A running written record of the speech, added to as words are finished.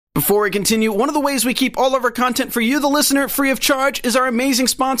Before we continue, one of the ways we keep all of our content for you, the listener, free of charge is our amazing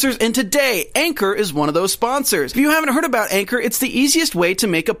sponsors, and today, Anchor is one of those sponsors. If you haven't heard about Anchor, it's the easiest way to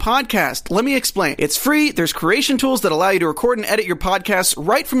make a podcast. Let me explain. It's free, there's creation tools that allow you to record and edit your podcasts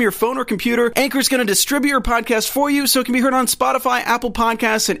right from your phone or computer. Anchor's going to distribute your podcast for you so it can be heard on Spotify, Apple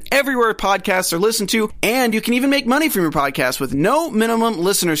Podcasts, and everywhere podcasts are listened to, and you can even make money from your podcast with no minimum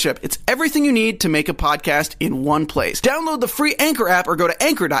listenership. It's everything you need to make a podcast in one place. Download the free Anchor app or go to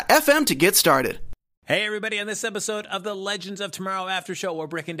anchor.fm to get started. Hey everybody, on this episode of the Legends of Tomorrow After Show, we're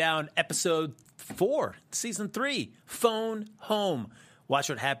breaking down episode 4, season 3, Phone Home. Watch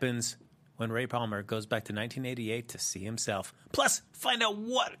what happens when Ray Palmer goes back to 1988 to see himself. Plus, find out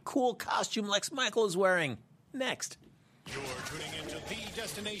what cool costume Lex Michael is wearing. Next. You're tuning into the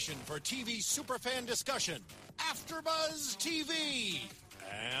destination for TV superfan discussion, AfterBuzz TV.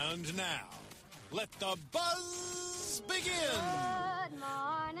 And now, let the buzz begin.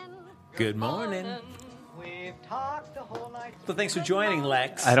 Good morning. We've talked the whole night. So thanks for joining,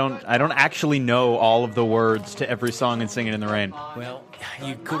 Lex. I don't actually know all of the words to every song in Singing in the Rain. Well,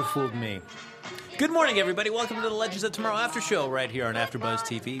 you could have fooled me. Good morning, everybody. Welcome to the Legends of Tomorrow After Show right here on AfterBuzz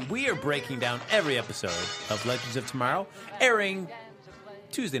TV. We are breaking down every episode of Legends of Tomorrow, airing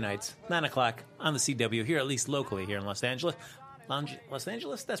Tuesday nights, 9 o'clock on the CW, here at least locally here in Los Angeles. Los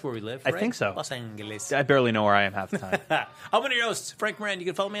Angeles? That's where we live, right? I think so. Los Angeles. I barely know where I am half the time. I'm one of your hosts, Frank Moran. You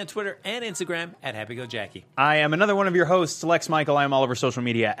can follow me on Twitter and Instagram at HappyGoJackie. I am another one of your hosts, Lex Michael. I am all over social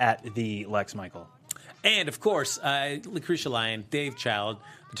media at the Lex Michael. And, of course, Lucretia Lyon, Dave Child,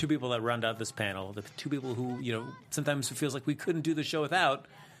 the two people that round out this panel, the two people who, sometimes it feels like we couldn't do the show without,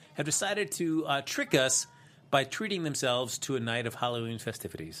 have decided to trick us by treating themselves to a night of Halloween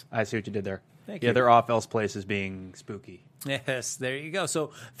festivities. I see what you did there. Thank you. Yeah, they're off else places being spooky. Yes, there you go. So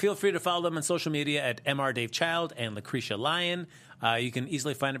feel free to follow them on social media at Mr. Dave Child and Lucretia Lyon. You can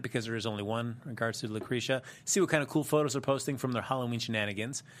easily find it because there is only one in regards to Lucretia. See what kind of cool photos they're posting from their Halloween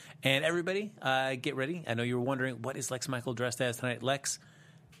shenanigans. And everybody, get ready. I know you were wondering, what is Lex Michael dressed as tonight? Lex,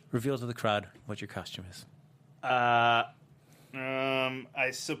 reveal to the crowd what your costume is. I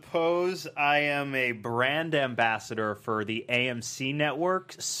suppose I am a brand ambassador for the AMC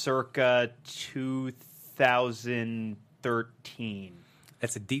network circa 2013.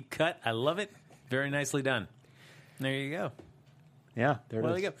 That's a deep cut. I love it. Very nicely done. There you go. Yeah, there it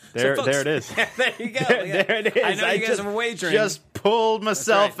is. There you go. There, So, folks, there it is. there you go. There it is. I know you guys are wagering. Just pulled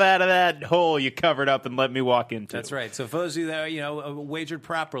myself right. out of that hole you covered up and let me walk into. That's right. So for those of you that wagered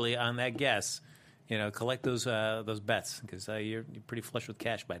properly on that guess, collect those bets because you're pretty flush with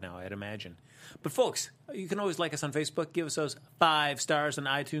cash by now, I'd imagine. But folks, you can always like us on Facebook. Give us those 5 stars on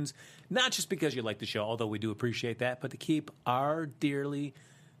iTunes, not just because you like the show, although we do appreciate that, but to keep our dearly,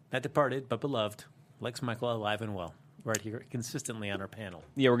 not departed, but beloved, Lex Michael alive and well, right here consistently on our panel.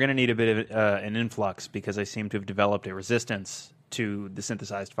 Yeah, we're going to need a bit of an influx because I seem to have developed a resistance to the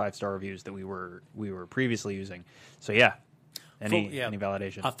synthesized 5-star reviews that we were previously using. So yeah. Any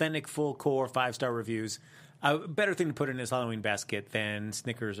validation? Authentic, full core 5-star reviews. A better thing to put in his Halloween basket than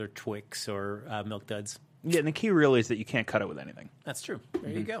Snickers or Twix or Milk Duds. Yeah, and the key really is that you can't cut it with anything. That's true. There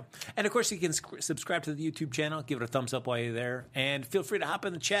you go. And, of course, you can subscribe to the YouTube channel. Give it a thumbs up while you're there. And feel free to hop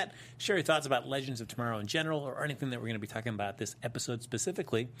in the chat. Share your thoughts about Legends of Tomorrow in general or anything that we're going to be talking about this episode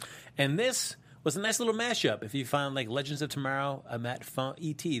specifically. And this was a nice little mashup. If you found, Legends of Tomorrow, Matt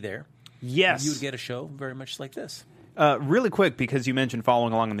E.T. there, yes, you would get a show very much like this. Really quick, because you mentioned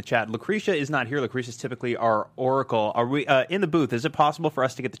following along in the chat, Lucretia is not here. Lucretia's typically our oracle. Are we in the booth? Is it possible for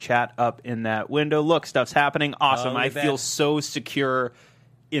us to get the chat up in that window? Look, stuff's happening. Awesome. I feel so secure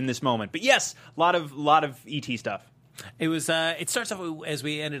in this moment. But yes, a lot of ET stuff. It was. It starts off as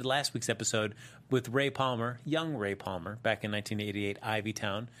we ended last week's episode with Ray Palmer, young Ray Palmer, back in 1988,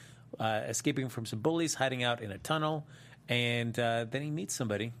 Ivytown, escaping from some bullies, hiding out in a tunnel. And then he meets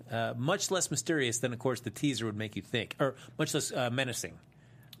somebody much less mysterious than, of course, the teaser would make you think, or much less menacing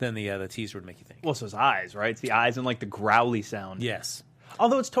than the teaser would make you think. Well, it's his eyes, right? It's the eyes and the growly sound. Yes.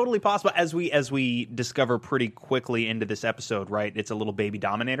 Although it's totally possible, as we discover pretty quickly into this episode, right? It's a little baby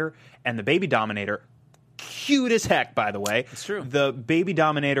Dominator, and the baby Dominator, cute as heck, by the way. It's true. The baby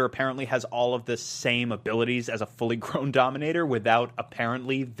Dominator apparently has all of the same abilities as a fully grown Dominator without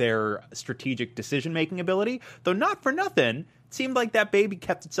apparently their strategic decision-making ability. Though not for nothing, it seemed like that baby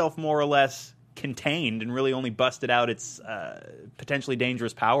kept itself more or less contained and really only busted out its potentially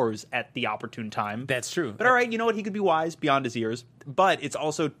dangerous powers at the opportune time. That's true. But all right, you know what? He could be wise beyond his years. But it's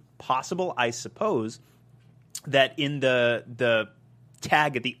also possible, I suppose, that in the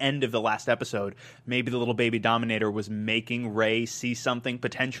tag at the end of the last episode, maybe the little baby Dominator was making Ray see something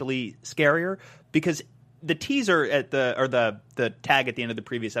potentially scarier, because the teaser at the tag at the end of the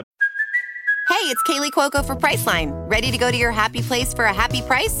previous episode Hey, it's Kaylee Cuoco for Priceline. Ready to go to your happy place for a happy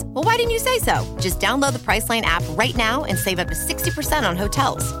price? Well, why didn't you say so? Just download the Priceline app right now and save up to 60% on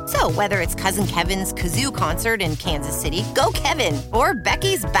hotels. So whether it's Cousin Kevin's Kazoo Concert in Kansas City, go Kevin, or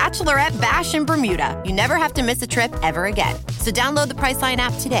Becky's Bachelorette Bash in Bermuda, you never have to miss a trip ever again. So download the Priceline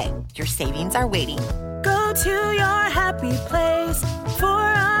app today. Your savings are waiting. Go to your happy place for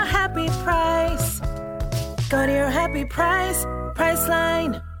a happy price. Go to your happy price,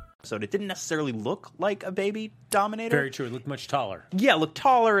 Priceline. So it didn't necessarily look like a baby dominator. Very true. It looked much taller. Yeah, it looked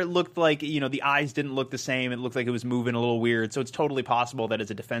taller. It looked like, the eyes didn't look the same. It looked like it was moving a little weird. So it's totally possible that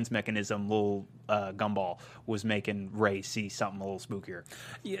as a defense mechanism, little Gumball was making Ray see something a little spookier.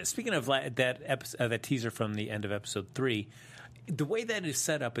 Yeah, speaking of that teaser from the end of episode 3, the way that is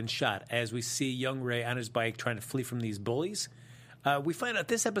set up and shot as we see young Ray on his bike trying to flee from these bullies, we find out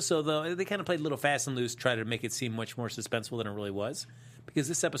this episode, though, they kind of played a little fast and loose, try to make it seem much more suspenseful than it really was. Because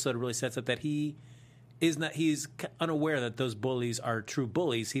this episode really sets up that he's unaware that those bullies are true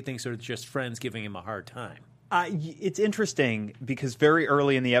bullies. He thinks they're just friends giving him a hard time. It's interesting because very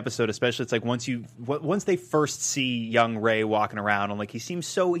early in the episode, especially, it's like once they first see young Ray walking around, and like he seems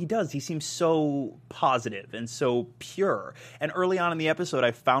so positive and so pure. And early on in the episode,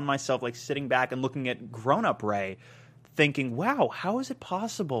 I found myself like sitting back and looking at grown-up Ray, thinking, "Wow, how is it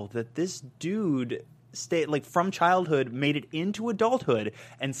possible that this dude from childhood made it into adulthood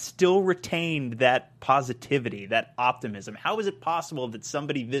and still retained that positivity, that optimism? How is it possible that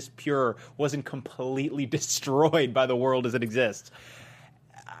somebody this pure wasn't completely destroyed by the world as it exists?"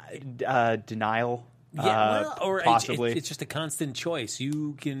 Denial. Or possibly. it's just a constant choice.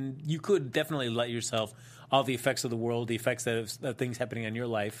 You could definitely let yourself, all the effects of the world, the effects of things happening in your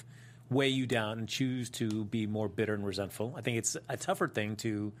life, weigh you down and choose to be more bitter and resentful. I think it's a tougher thing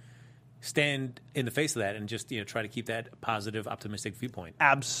to stand in the face of that and just try to keep that positive, optimistic viewpoint.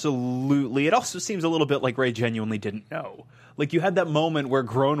 Absolutely. It also seems a little bit like Ray genuinely didn't know. Like you had that moment where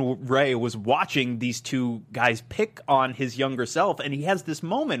grown Ray was watching these two guys pick on his younger self, and he has this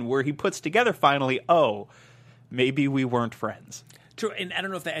moment where he puts together finally, oh, maybe we weren't friends. True, and I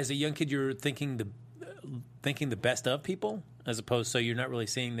don't know if that as a young kid you're thinking the best of people, as opposed so you're not really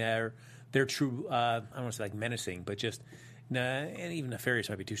seeing their true. I don't want to say like menacing, but just. And even nefarious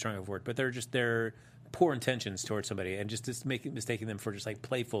might be too strong of a word, but they're just their poor intentions towards somebody and just mistaking them for just like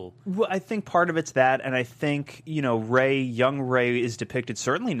playful. Well, I think part of it's that, and I think young Ray is depicted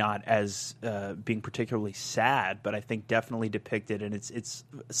certainly not as being particularly sad, but I think definitely depicted, and it's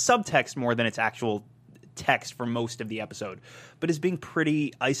subtext more than its actual text for most of the episode, but is being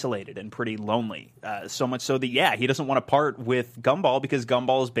pretty isolated and pretty lonely. So much so that, he doesn't want to part with Gumball because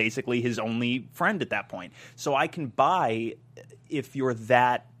Gumball is basically his only friend at that point. So I can buy if you're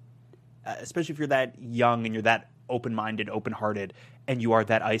that, especially if you're that young and you're that open-minded, open-hearted, and you are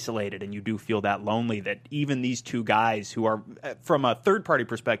that isolated and you do feel that lonely, that even these two guys who are, from a third-party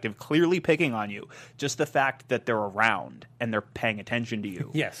perspective, clearly picking on you, just the fact that they're around and they're paying attention to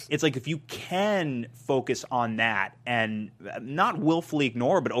you. Yes. It's like if you can focus on that and not willfully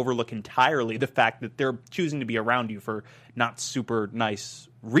ignore but overlook entirely the fact that they're choosing to be around you for not super nice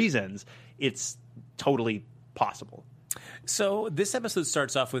reasons, it's totally possible. So this episode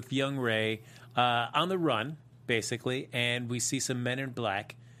starts off with young Ray on the run, basically, and we see some men in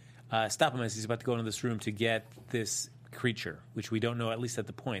black stop him as he's about to go into this room to get this creature, which we don't know, at least at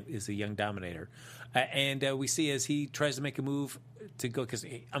the point, is a young dominator. And we see as he tries to make a move to go, because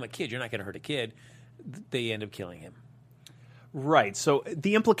I'm a kid, you're not going to hurt a kid, they end up killing him. Right. So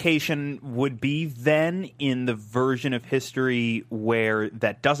the implication would be then in the version of history where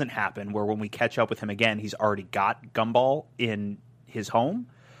that doesn't happen, where when we catch up with him again, he's already got Gumball in his home.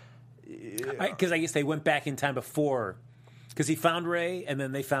 Because I guess they went back in time before, because he found Ray, and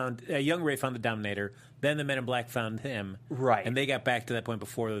then they found young Ray found the Dominator. Then the Men in Black found him, right? And they got back to that point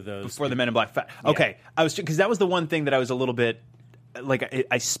before the Men in Black. Okay, yeah. I was because that was the one thing that I was a little bit like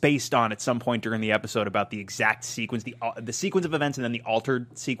I spaced on at some point during the episode about the exact sequence, the sequence of events, and then the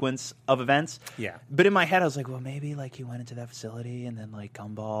altered sequence of events. Yeah. But in my head, I was like, well, maybe like he went into that facility and then like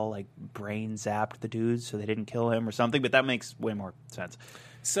Gumball like brain zapped the dudes so they didn't kill him or something. But that makes way more sense.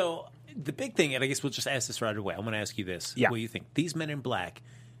 So the big thing, and I guess we'll just ask this right away. I'm going to ask you this. Yeah. What do you think? These Men in Black,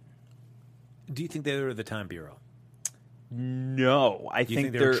 do you think they're the Time Bureau? No. I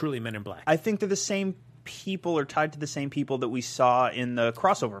think they're truly Men in Black? I think they're the same people or tied to the same people that we saw in the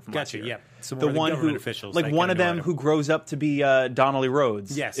crossover from last year. Yeah. So the one who, officials, like one of them who grows up to be Donnelly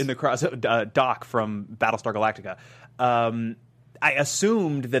Rhodes in the Doc from Battlestar Galactica. I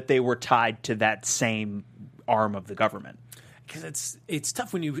assumed that they were tied to that same arm of the government. Because it's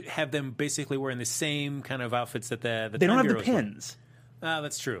tough when you have them basically wearing the same kind of outfits that the they don't have Bureau's the pins.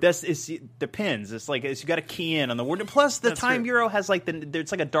 That's true. Depends. It's like you got to key in on the word. Plus, the Time Bureau has like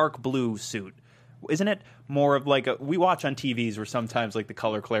it's like a dark blue suit, isn't it? More of like we watch on TVs where sometimes like the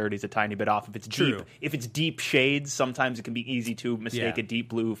color clarity is a tiny bit off. If it's deep shades, sometimes it can be easy to mistake a deep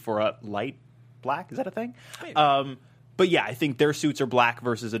blue for a light black. Is that a thing? But yeah, I think their suits are black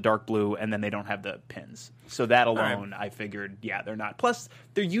versus a dark blue, and then they don't have the pins. So that alone, I figured, they're not. Plus,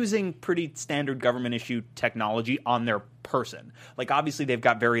 they're using pretty standard government-issue technology on their person. Like, obviously, they've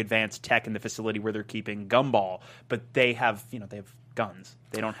got very advanced tech in the facility where they're keeping Gumball, but they have guns.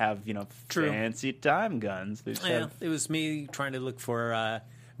 They don't have, fancy time guns. They just have... It was me trying to look for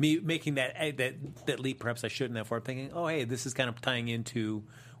me making that leap. Perhaps I shouldn't have. For thinking, oh, hey, this is kind of tying into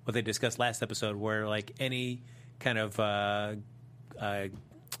what they discussed last episode, where like any kind of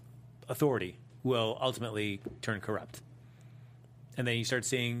authority will ultimately turn corrupt. And then you start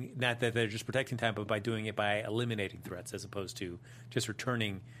seeing not that they're just protecting time, but by doing it by eliminating threats as opposed to just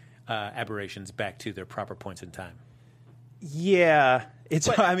returning aberrations back to their proper points in time. Yeah, that's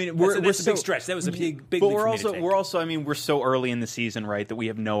a big stretch. That was a big. But we're also. I mean, we're so early in the season, right, that we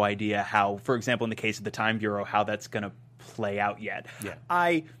have no idea how. For example, in the case of the Time Bureau, how that's going to play out yet.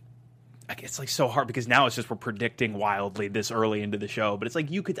 Yeah. It's like so hard because now it's just we're predicting wildly this early into the show. But it's like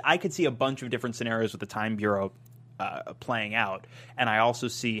I could see a bunch of different scenarios with the Time Bureau playing out, and I also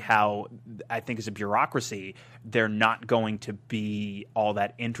see how I think as a bureaucracy they're not going to be all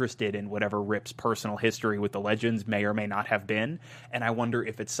that interested in whatever Rip's personal history with the Legends may or may not have been. And I wonder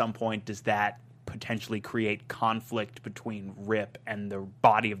if at some point does that potentially create conflict between Rip and the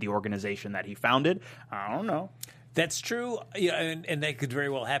body of the organization that he founded. I don't know. That's true, and that could very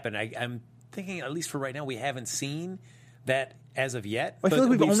well happen. I'm thinking, at least for right now, we haven't seen that as of yet. I feel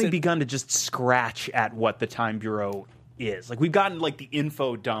like we've only begun to just scratch at what the Time Bureau is. Like we've gotten like the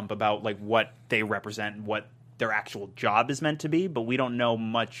info dump about like what they represent and what their actual job is meant to be, but we don't know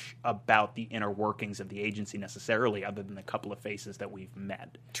much about the inner workings of the agency necessarily, other than the couple of faces that we've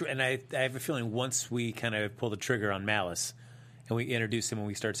met. True, and I have a feeling once we kind of pull the trigger on Malice and we introduce him and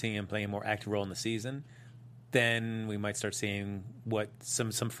we start seeing him play a more active role in the season, then we might start seeing what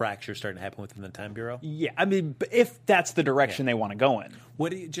some fracture starting to happen within the Time Bureau. Yeah, I mean, if that's the direction they want to go in.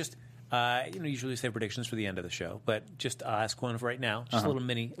 What do you just usually save predictions for the end of the show, but just ask one for right now, just a little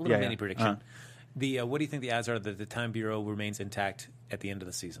mini prediction. What do you think the odds are that the Time Bureau remains intact at the end of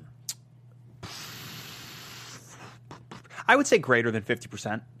the season? I would say greater than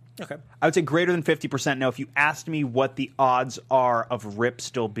 50%. Okay. I would say greater than 50%. Now, if you asked me what the odds are of Rip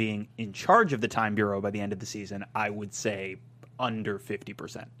still being in charge of the Time Bureau by the end of the season, I would say under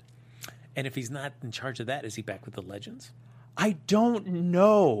 50%. And if he's not in charge of that, is he back with the Legends? I don't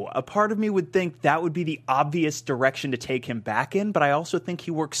know. A part of me would think that would be the obvious direction to take him back in, but I also think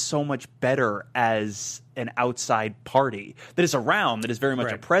he works so much better as an outside party that is around, that is very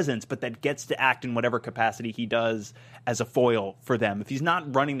much a presence, but that gets to act in whatever capacity he does as a foil for them. If he's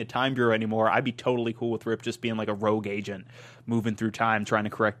not running the Time Bureau anymore, I'd be totally cool with Rip just being like a rogue agent, moving through time, trying to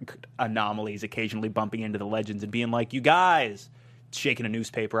correct anomalies, occasionally bumping into the Legends and being like, you guys, shaking a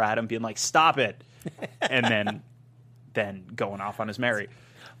newspaper at him, being like, stop it. And then going off on his merry.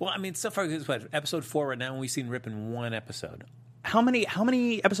 Well, I mean, so far, this is what, episode 4 right now, and we've seen Rip in one episode. How many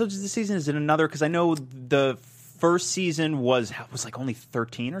episodes is this season? Is it another? Because I know the first season was like only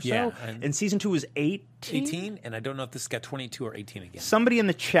 13 or so. Yeah, and season 2 was 18? 18, and I don't know if this got 22 or 18 again. Somebody in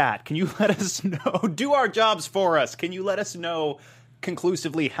the chat, can you let us know? Do our jobs for us. Can you let us know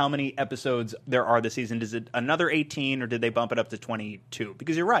conclusively how many episodes there are this season? Is it another 18, or did they bump it up to 22?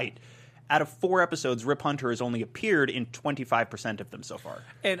 Because you're right. Out of 4 episodes, Rip Hunter has only appeared in 25% of them so far.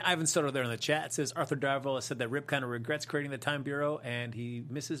 And Ivan Soto there in the chat says Arthur Darville said that Rip kind of regrets creating the Time Bureau and he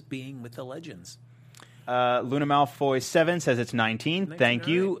misses being with the Legends. Luna Malfoy 7 says it's 19. Thank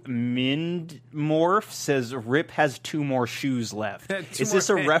you. Mindmorph says Rip has 2 more shoes left. Is this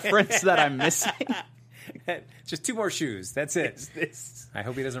a reference that I'm missing? Just 2 more shoes. That's it. I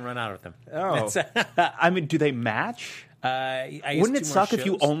hope he doesn't run out of them. Oh. I mean, do they match? Wouldn't it suck if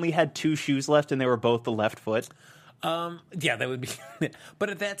you only had 2 shoes left and they were both the left foot? Yeah, that would be. But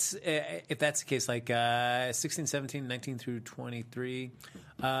if that's the case, like 16, 17, 19 through 23,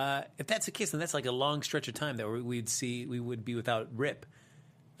 if that's the case, then that's like a long stretch of time that we would be without Rip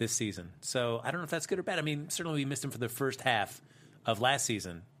this season. So I don't know if that's good or bad. I mean, certainly we missed him for the first half of last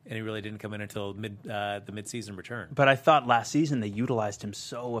season, and he really didn't come in until the mid-season return. But I thought last season they utilized him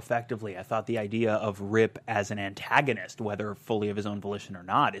so effectively. I thought the idea of Rip as an antagonist, whether fully of his own volition or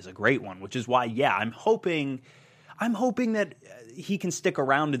not, is a great one, which is why, I'm hoping that he can stick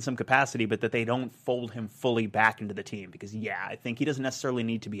around in some capacity, but that they don't fold him fully back into the team. Because, I think he doesn't necessarily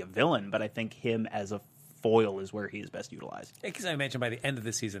need to be a villain, but I think him as a foil is where he is best utilized. Because I imagine by the end of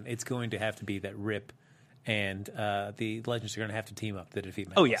the season, it's going to have to be that Rip and the Legends are going to have to team up to defeat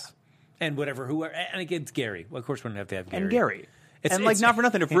Malice. Oh, yeah. And whoever, and again, it's Gary. Well, of course, we're going to have Gary. And Gary. Not for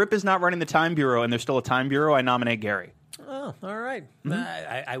nothing, if Rip is not running the Time Bureau and there's still a Time Bureau, I nominate Gary. Oh, all right.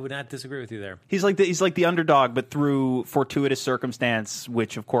 I would not disagree with you there. He's like the underdog, but through fortuitous circumstance,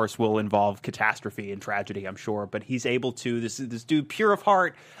 which of course will involve catastrophe and tragedy, I'm sure. But he's able to this dude, pure of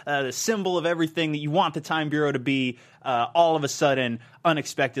heart, the symbol of everything that you want the Time Bureau to be. All of a sudden,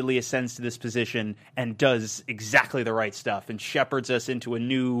 unexpectedly ascends to this position and does exactly the right stuff and shepherds us into a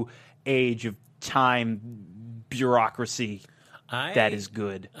new age of time bureaucracy. That is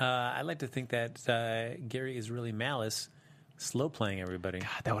good. I like to think that Gary is really Malice, slow playing everybody. God,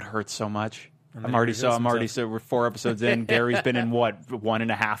 that would hurt so much. I'm already so. We're 4 episodes in. Gary's been in what,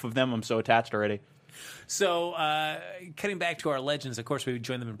 1.5 of them. I'm so attached already. So, cutting back to our Legends, of course, we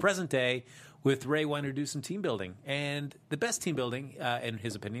join them in present day with Ray wanting to do some team building, and the best team building, in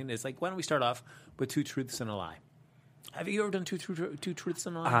his opinion, is like, why don't we start off with 2 truths and a lie? Have you ever done two truths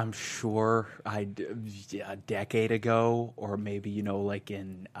and a lie? I'm sure a decade ago, or maybe like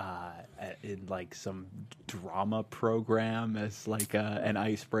in like some drama program as like an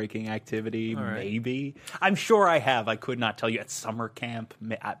ice breaking activity. Right. Maybe I'm sure I have. I could not tell you at summer camp,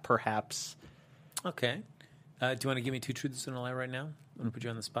 perhaps. Okay. Do you want to give me 2 truths and a lie right now? I'm going to put you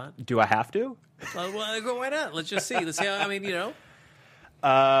on the spot. Do I have to? Well, why not? Let's just see. Let's see how.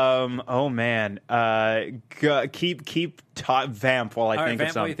 Oh man. Keep vamp while I think of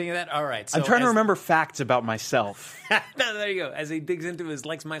something. While you think of that? All right. So I'm trying to remember facts about myself. No, there you go. As he digs into his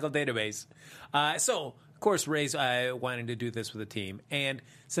Lex Michael database. So, of course, Ray's wanting to do this with a team. And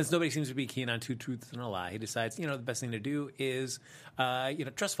since nobody seems to be keen on 2 truths and a lie, he decides, the best thing to do is,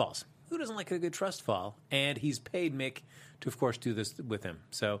 trust falls. Who doesn't like a good trust fall? And he's paid Mick to, of course, do this with him.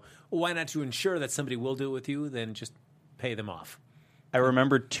 So why not to ensure that somebody will do it with you, then just pay them off. I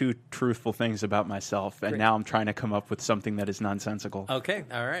remembered 2 truthful things about myself, and now I'm trying to come up with something that is nonsensical. Okay,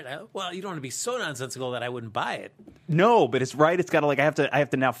 all right. Well, you don't want to be so nonsensical that I wouldn't buy it. No, but it's right. It's got to I have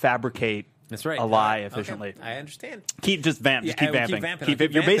to now fabricate. That's right. A lie efficiently. Okay. I understand. Keep vamping. Keep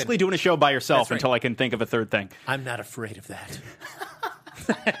vamping. You're basically doing a show by yourself until I can think of a third thing. I'm not afraid of that.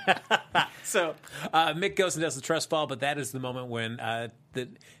 So Mick goes and does the trust fall, but that is the moment when the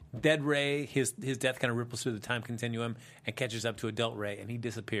dead Ray, his death kind of ripples through the time continuum and catches up to adult Ray, and he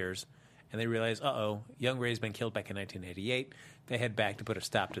disappears. And they realize, young Ray's been killed back in 1988. They head back to put a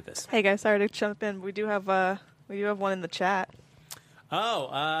stop to this. Hey guys, sorry to jump in. We do have one in the chat.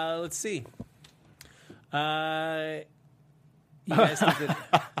 Oh, let's see. You guys think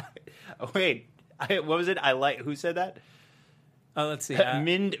that... Wait, what was it? Who said that? Oh, let's see.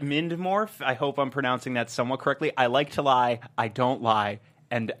 Mindmorph. I hope I'm pronouncing that somewhat correctly. I like to lie. I don't lie.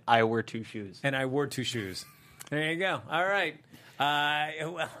 And I wear 2 shoes. And I wore 2 shoes. There you go. All right.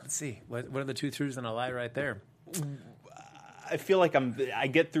 Well, let's see. What are the 2 truths and a lie right there? I feel like I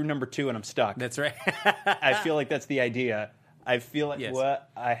get through number 2 and I'm stuck. That's right. I feel like that's the idea. I feel like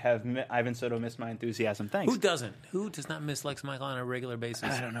Ivan Soto missed my enthusiasm. Thanks. Who doesn't? Who does not miss Lex Michael on a regular basis?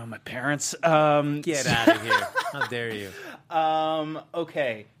 I don't know. My parents. Get out of here! How dare you?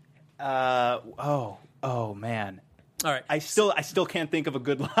 Okay. Oh man. All right. I still can't think of a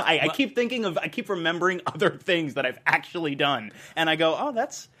good lie. I keep remembering other things that I've actually done, and I go, oh,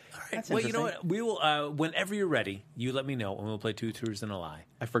 that's. That's well, you know what? We will. Whenever you're ready, you let me know, and we'll play 2 truths and a lie.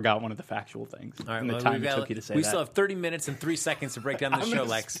 I forgot one of the factual things. All right, and the time it took you to say we that. still have 30 minutes and 3 seconds to break down the show,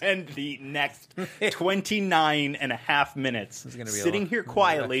 Lex. Spend the next 29 and a half minutes sitting here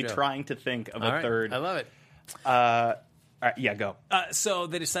quietly trying to think of a third. I love it. All right, yeah, go. So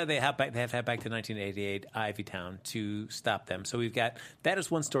they decide they have to head back to 1988 Ivytown to stop them. So we've got that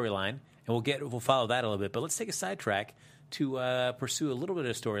is one storyline, and we'll follow that a little bit. But let's take a sidetrack to pursue a little bit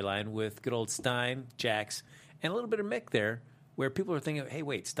of storyline with good old Stein, Jax, and a little bit of Mick there, where people are thinking, hey,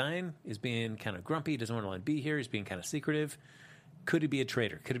 wait, Stein is being kind of grumpy, doesn't want to be here, he's being kind of secretive. Could he be a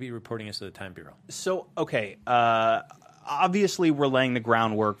traitor? Could he be reporting us to the Time Bureau? So, okay, obviously we're laying the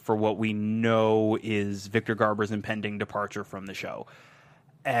groundwork for what we know is Victor Garber's impending departure from the show.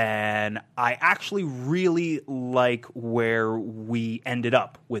 And I actually really like where we ended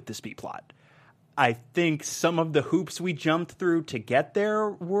up with the speed plot. I think some of the hoops we jumped through to get there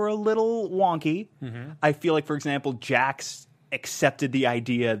were a little wonky. Mm-hmm. I feel like, for example, Jax accepted the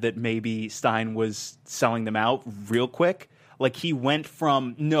idea that maybe Stein was selling them out real quick. Like, he went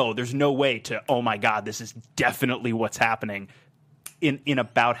from, no, there's no way, to, oh my God, this is definitely what's happening in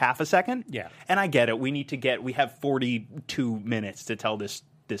about half a second. Yeah. And I get it. We have 42 minutes to tell this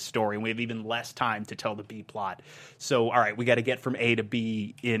this story, and we have even less time to tell the B plot. So, all right, we got to get from A to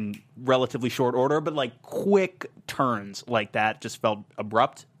B in relatively short order, but like quick turns like that just felt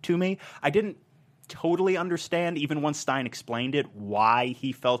abrupt to me. I didn't totally understand, even once Stein explained it, why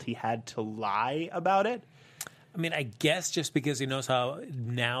he felt he had to lie about it. I mean, I guess just because he knows how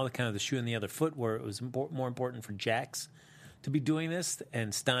now kind of the shoe in the other foot, where it was more important for Jax to be doing this,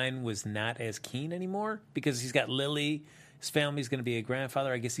 and Stein was not as keen anymore because he's got Lily, his family's going to be a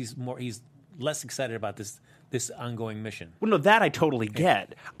grandfather. I guess he's less excited about this ongoing mission. Well, no, that I totally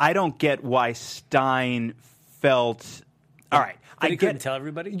get. I don't get why Stein felt... All right. He couldn't tell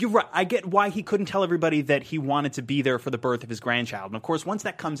everybody? You're right. I get why he couldn't tell everybody that he wanted to be there for the birth of his grandchild. And, of course, once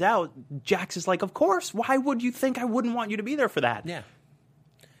that comes out, Jax is like, of course, why would you think I wouldn't want you to be there for that? Yeah.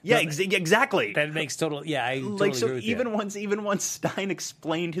 Yeah, exactly. That makes total... Yeah, I totally agree with you. Even once Stein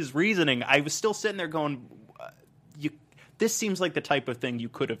explained his reasoning, I was still sitting there going... This seems like the type of thing you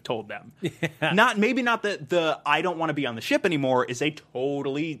could have told them. Yeah. Maybe not the I don't want to be on the ship anymore is a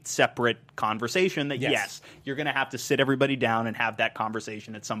totally separate conversation that, yes you're going to have to sit everybody down and have that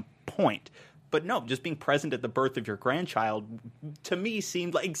conversation at some point. But no, just being present at the birth of your grandchild, to me,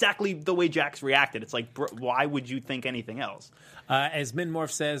 seemed like exactly the way Jax reacted. It's like, why would you think anything else? As Min Morph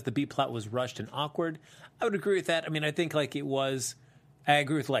says, the B plot was rushed and awkward. I would agree with that. I mean, I think like it was... I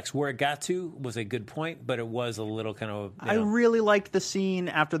agree with Lex. Where it got to was a good point, but it was a little kind of... I really liked the scene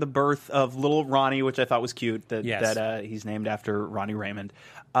after the birth of little Ronnie, which I thought was cute, that he's named after Ronnie Raymond.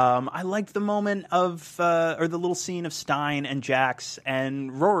 I liked the moment of, or the little scene of Stein and Jax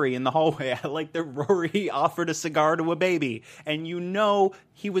and Rory in the hallway. I liked that Rory offered a cigar to a baby, and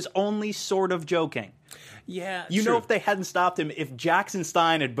he was only sort of joking. Yeah, you know, if they hadn't stopped him, if Jax and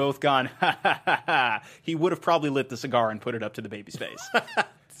Stein had both gone, ha, ha, ha, ha, he would have probably lit the cigar and put it up to the baby's face.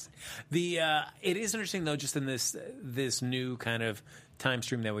 It is interesting, though, just in this new kind of time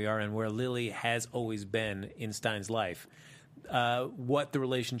stream that we are in, where Lily has always been in Stein's life, what the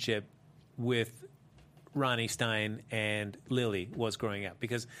relationship with Ronnie, Stein, and Lily was growing up.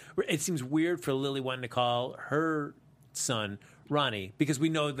 Because it seems weird for Lily wanting to call her son Ronnie, because we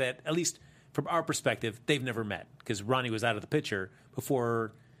know that, at least... from our perspective, they've never met because Ronnie was out of the picture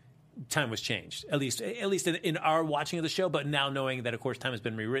before time was changed. At least in our watching of the show. But now knowing that, of course, time has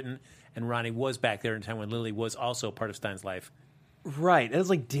been rewritten and Ronnie was back there in a time when Lily was also part of Stein's life. Right. It was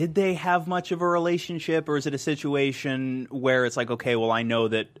like, did they have much of a relationship, or is it a situation where it's like, okay, well, I know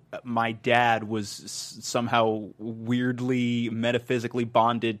that my dad was somehow weirdly metaphysically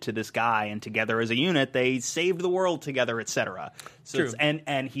bonded to this guy, and together as a unit, they saved the world together, etc. So True.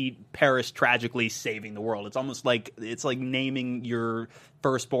 And he perished tragically saving the world. It's almost like naming your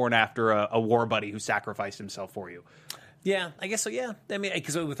firstborn after a war buddy who sacrificed himself for you. Yeah, I guess so, yeah. I mean,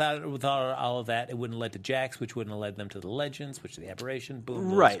 because without all of that, it wouldn't have led to Jax, which wouldn't have led them to the Legends, which is the Aberration.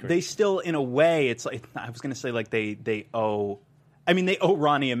 Boom. Right. They still, in a way, it's like, I was going to say, like, they owe... I mean, they owe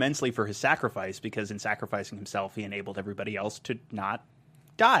Ronnie immensely for his sacrifice, because in sacrificing himself, he enabled everybody else to not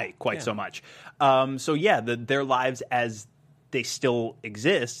die quite so much. So, yeah, their lives as they still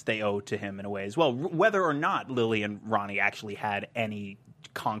exist, they owe to him in a way as well. Whether or not Lily and Ronnie actually had any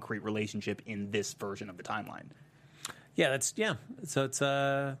concrete relationship in this version of the timeline. Yeah, So it's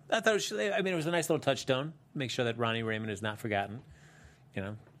I thought it was a nice little touchstone. Make sure that Ronnie Raymond is not forgotten. You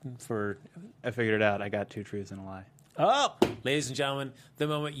know, I figured it out. I got 2 truths and a lie. Oh, ladies and gentlemen, the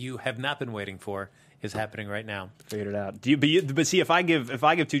moment you have not been waiting for is happening right now. Figured it out. But see, if I give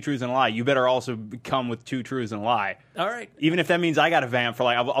 2 truths and a lie, you better also come with 2 truths and a lie. All right. Even if that means I got to vamp for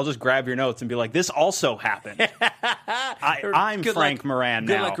I'll just grab your notes and be like, this also happened. I'm Frank Moran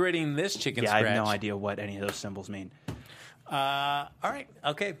now. Good luck reading this chicken scratch. I have no idea what any of those symbols mean. All right.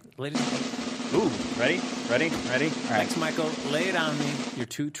 Okay, ladies and gentlemen. Ooh, ready? All right. Thanks, Michael. Lay it on me. Your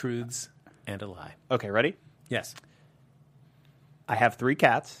 2 truths and a lie. Okay, ready? Yes. I have 3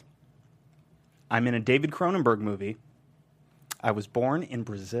 cats. I'm in a David Cronenberg movie. I was born in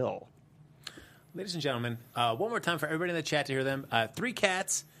Brazil. Ladies and gentlemen, one more time for everybody in the chat to hear them. 3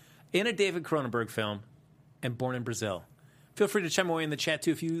 cats in a David Cronenberg film and born in Brazil. Feel free to chime away in the chat,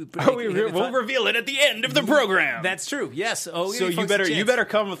 too, if you... We'll reveal it at the end of the program. That's true, yes. Oh, so you better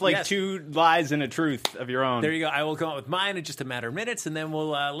come with 2 lies and a truth of your own. There you go. I will come up with mine in just a matter of minutes, and then we'll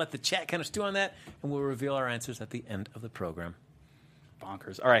let the chat kind of stew on that, and we'll reveal our answers at the end of the program.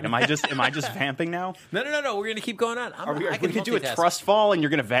 Bonkers. All right, am I just vamping now? No. We're going to keep going on. We can do a trust fall, and you're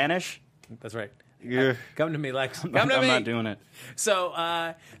going to vanish? That's right. Come to me, Lex. Come I'm to me. not doing it. So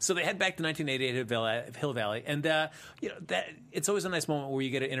they head back to 1988 Hill Valley, and that it's always a nice moment where you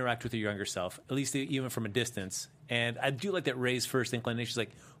get to interact with your younger self, at least even from a distance. And I do like that Ray's first inclination is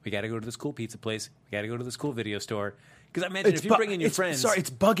like, we got to go to this cool pizza place, we got to go to this cool video store. Because I imagine if you bring in your friends... Sorry, it's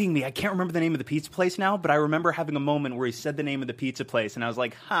bugging me. I can't remember the name of the pizza place now, but I remember having a moment where he said the name of the pizza place, and I was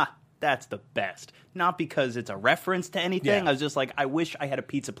like, that's the best. Not because it's a reference to anything. Yeah. I was just like, I wish I had a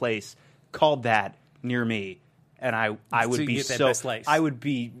pizza place called that near me, and I would you be get that best slice. I would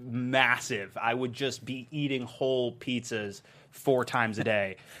be massive. I would just be eating whole pizzas 4 times a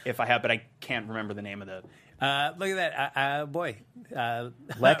day if I had, but I can't remember the name of the... look at that. Boy.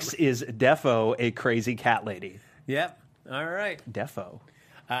 Lex is defo a crazy cat lady. Yep. All right. Defo.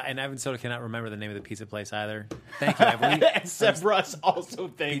 And Ivan Soda cannot remember the name of the pizza place either. Thank you, Evan. Except Russ also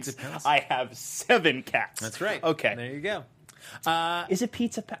thinks I have 7 cats. That's right. Okay. There you go. Is it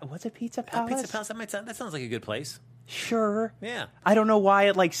Pizza What's it, Pizza Palace? Pizza Palace, that sounds like a good place. Sure. Yeah. I don't know why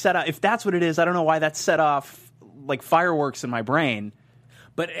it set off. If that's what it is, I don't know why that set off fireworks in my brain.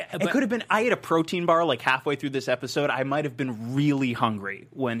 But it could have been. I ate a protein bar halfway through this episode. I might have been really hungry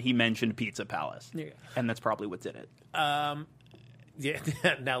when he mentioned Pizza Palace, and that's probably what did it. Yeah.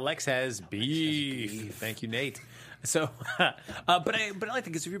 Now Lex has beef. Thank you, Nate. So, but I like that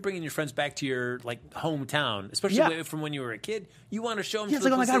because if you're bringing your friends back to your hometown, especially from when you were a kid, you want to show them. Yeah, it's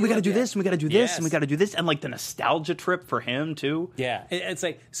like, oh my god, we got to do this, and we got to do this, and we got to do this, and the nostalgia trip for him too. Yeah, it's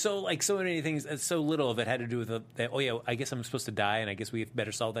so many things. So little of it had to do with that. Oh yeah, I guess I'm supposed to die, and I guess we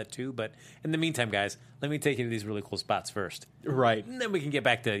better solve that too. But in the meantime, guys, let me take you to these really cool spots first, right? And then we can get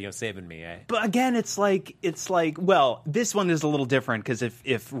back to saving me. But again, it's like well, this one is a little different because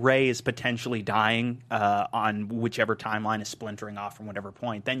if Ray is potentially dying on whichever timeline is splintering off from whatever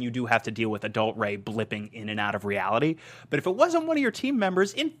point, then you do have to deal with adult Ray blipping in and out of reality. But if it wasn't one of your team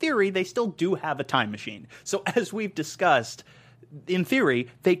members, in theory, they still do have a time machine. So as we've discussed, in theory,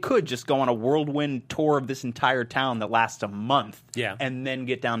 they could just go on a whirlwind tour of this entire town that lasts a month and then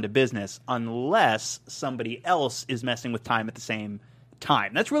get down to business, unless somebody else is messing with time at the same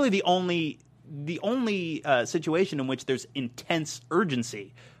time. That's really the only situation in which there's intense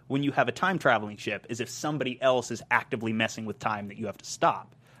urgency when you have a time-traveling ship is if somebody else is actively messing with time that you have to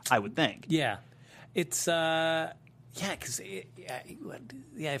stop, I would think. Yeah. It's, because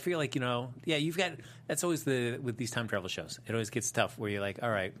I feel like, you've got, that's always with these time travel shows. It always gets tough where you're like, all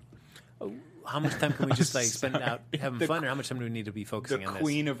right, how much time can we just spend out having fun, or how much time do we need to be focusing on this? The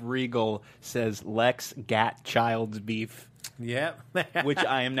Queen of Regal says, Lex gat child's beef. Yep. Which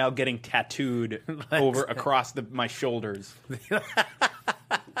I am now getting tattooed over across my shoulders.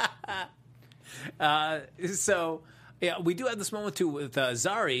 So, yeah, we do have this moment too with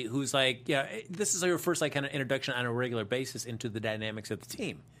Zari, who's this is her first kind of introduction on a regular basis into the dynamics of the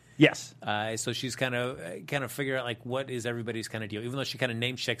team. Yes. So she's kind of figure out what is everybody's kind of deal, even though she kind of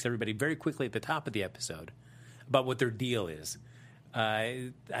name checks everybody very quickly at the top of the episode about what their deal is.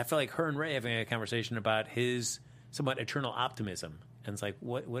 I feel like her and Ray having a conversation about his somewhat eternal optimism, and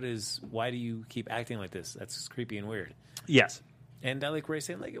it's why do you keep acting like this? That's creepy and weird. Yes. And I like Ray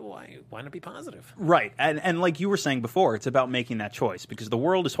saying, why not be positive? Right. And like you were saying before, it's about making that choice because the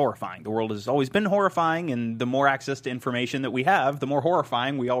world is horrifying. The world has always been horrifying, and the more access to information that we have, the more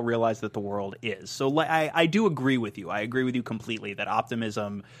horrifying we all realize that the world is. So I do agree with you. I agree with you completely that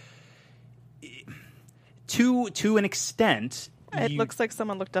optimism, to an extent... It looks like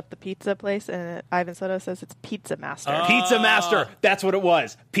someone looked up the pizza place, and Ivan Soto says it's Pizza Master. Pizza Master. That's what it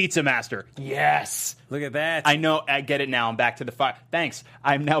was. Pizza Master. Yes. Look at that. I know. I get it now. I'm back to the fire. Thanks.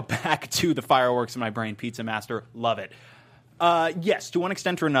 I'm now back to the fireworks in my brain. Pizza Master. Love it. Yes, to one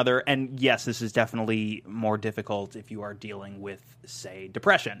extent or another. And yes, this is definitely more difficult if you are dealing with, say,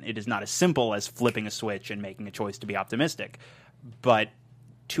 depression. It is not as simple as flipping a switch and making a choice to be optimistic. But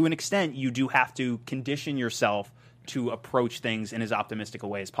to an extent, you do have to condition yourself to approach things in as optimistic a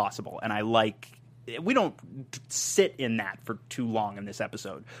way as possible. And we don't sit in that for too long in this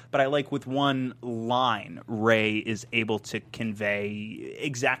episode, but I like with one line, Ray is able to convey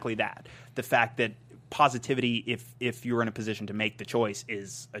exactly that. The fact that positivity, if you're in a position to make the choice,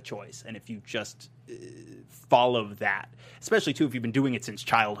 is a choice. And if you just follow that, especially too, if you've been doing it since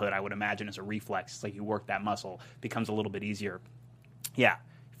childhood, I would imagine as a reflex, it's like you work that muscle, becomes a little bit easier. Yeah,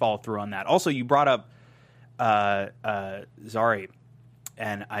 follow through on that. Also, you brought up Zari,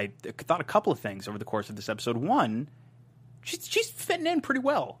 and I thought a couple of things over the course of this episode. One, she's fitting in pretty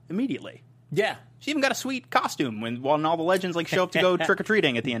well immediately. Yeah. She even got a sweet costume when all the legends show up to go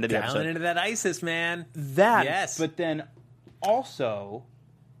trick-or-treating at the end of the episode. Down into that ISIS, man. Yes. But then also,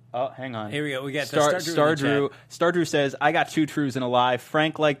 Oh, hang on. Here we go. We got Star Drew. Star Drew says, I got 2 truths and a lie.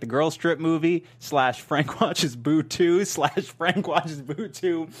 Frank liked the girl strip movie / Frank watches Boo 2 / Frank watches Boo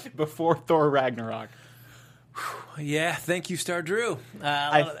 2 before Thor Ragnarok. Yeah, thank you, Star Drew.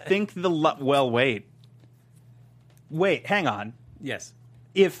 I think well, wait. Wait, hang on. Yes.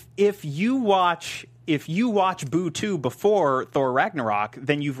 If you watch Boo 2 before Thor Ragnarok,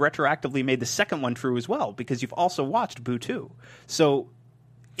 then you've retroactively made the second one true as well, because you've also watched Boo 2. So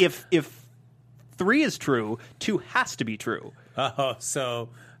if 3 is true, 2 has to be true. Oh, so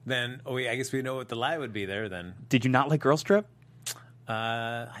then I guess we know what the lie would be there then. Did you not like Girls Trip?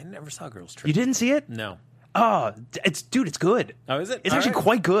 I never saw Girls Trip. You didn't see it? No. Oh, it's good. Oh, is it? It's actually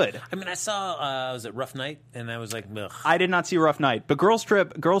quite good. I mean, I saw was it Rough Night, and I was like, ugh. I did not see Rough Night, but Girls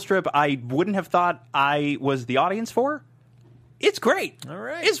Trip, I wouldn't have thought I was the audience for. It's great. All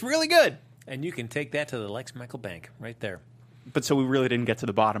right, it's really good, and you can take that to the Lex Michael Bank right there. But so we really didn't get to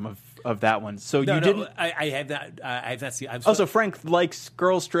the bottom of that one. So no, you didn't. I have not. I have not seen. So Frank likes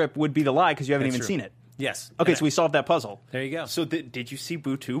Girls Trip would be the lie because you haven't even seen it. Yes. Okay, so we solved that puzzle. There you go. So did you see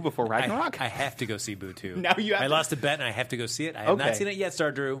Boo 2 before Ragnarok? I have to go see Boo 2. Now you have I lost a bet and I have to go see it. I have not seen it yet,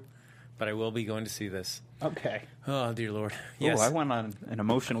 Star Drew, but I will be going to see this. Okay. Oh, dear Lord. Yes. Oh, I went on an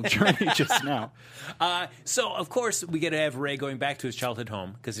emotional journey just now. So, of course, we get to have Ray going back to his childhood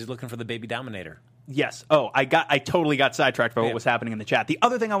home because he's looking for the baby Dominator. Yes. Oh, I totally got sidetracked by what was happening in the chat. The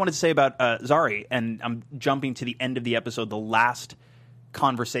other thing I wanted to say about Zari, and I'm jumping to the end of the episode, the last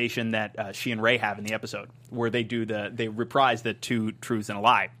conversation that she and Ray have in the episode, where they reprise the 2 truths and a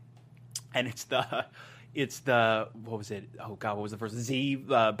lie, and it's the what was it? Oh God, what was the first? Z,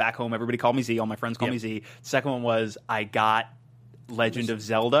 back home, everybody called me Z. All my friends call me Z. Second one was I got Legend of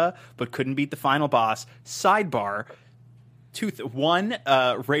Zelda, but couldn't beat the final boss. Sidebar. One,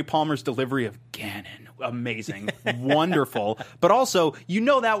 Ray Palmer's delivery of Ganon, amazing, wonderful. But also,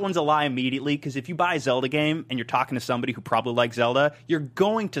 that one's a lie immediately, because if you buy a Zelda game and you're talking to somebody who probably likes Zelda, you're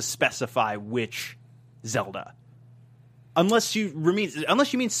going to specify which Zelda. Unless you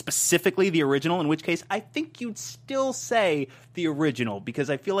mean specifically the original, in which case I think you'd still say the original, because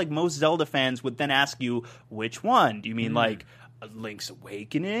I feel like most Zelda fans would then ask you, which one? Do you mean like Link's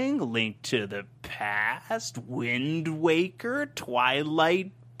Awakening, Link to the Past, Wind Waker,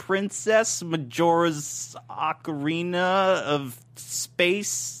 Twilight Princess, Majora's Ocarina of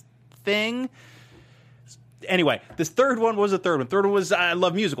Space thing? Anyway, this third one was a third one. Third one was I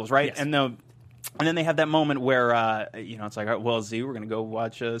love musicals, right? Yes. And then they have that moment where it's like, well, Z, we're going to go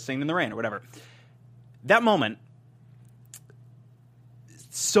watch Singing in the Rain or whatever. That moment,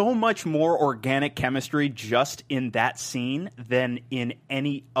 so much more organic chemistry just in that scene than in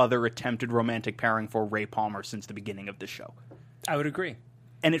any other attempted romantic pairing for Ray Palmer since the beginning of the show. I would agree.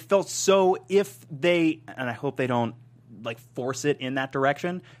 And it felt so, and I hope they don't force it in that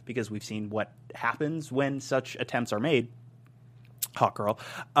direction, because we've seen what happens when such attempts are made. Hot girl.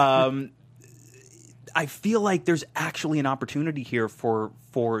 I feel like there's actually an opportunity here for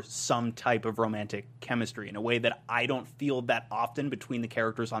some type of romantic chemistry in a way that I don't feel that often between the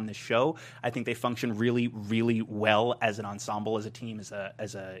characters on this show. I think they function really, really well as an ensemble, as a team, as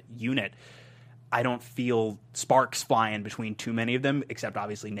a unit. I don't feel sparks flying between too many of them, except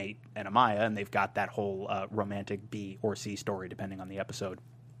obviously Nate and Amaya, and they've got that whole romantic B or C story depending on the episode.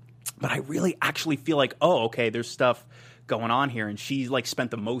 But I really actually feel like, there's stuff going on here, and she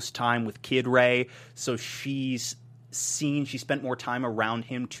spent the most time with Kid Ray, so she spent more time around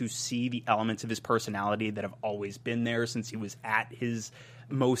him to see the elements of his personality that have always been there since he was at his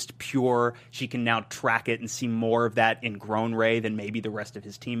most pure. She can now track it and see more of that in grown Ray than maybe the rest of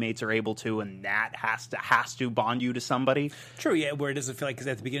his teammates are able to, and that has to bond you to somebody. True, yeah, where it doesn't feel like, because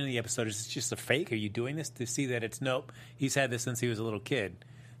at the beginning of the episode it's just a fake. Are you doing this to see that it's nope, he's had this since he was a little kid?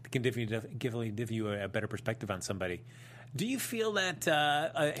 It can definitely give you a better perspective on somebody. Do you feel that,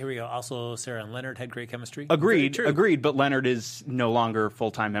 here we go, also Sarah and Leonard had great chemistry? Agreed, but Leonard is no longer a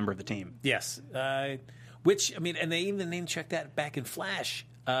full-time member of the team. Yes, which, I mean, and they even name-checked that back in Flash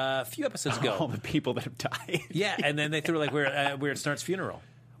a few episodes ago. All the people that have died. Yeah, and then they threw we're at Snart's funeral.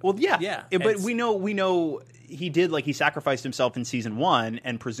 Well, yeah. Yeah. But we know he did, he sacrificed himself in season 1,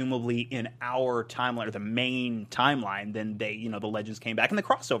 and presumably in our timeline, or the main timeline, then they, the legends came back. In the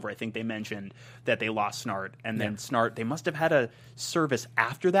crossover, I think they mentioned that they lost Snart, and then Snart, they must have had a service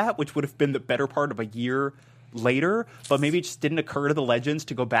after that, which would have been the better part of a year later, but maybe it just didn't occur to the legends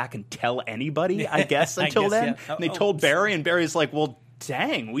to go back and tell anybody, I guess, until then. Yeah. And they told Barry, and Barry's like, well,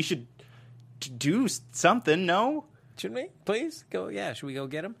 dang, we should do something, no? Should we? Please? Go. Yeah, should we go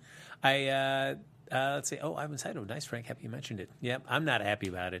get him? Let's see. Oh, Ivan Saito. Nice, Frank. Happy you mentioned it. Yep, I'm not happy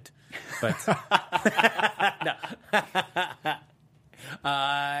about it. But no.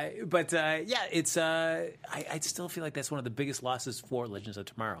 Yeah, it's. I still feel like that's one of the biggest losses for Legends of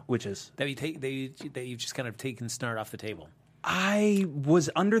Tomorrow, Which is? that you've just kind of taken Snart off the table. I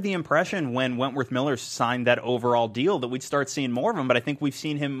was under the impression when Wentworth Miller signed that overall deal that we'd start seeing more of him, but I think we've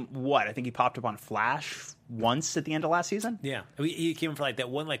seen him, I think he popped up on Flash once at the end of last season. Yeah, he came for like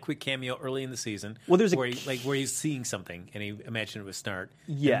that one quick cameo early in the season. Well, there's where he's seeing something and he imagined it was Snart.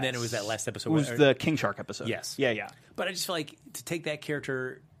 Yes. And then it was that last episode. It was the King Shark episode. Yes. Yeah. But I just feel like to take that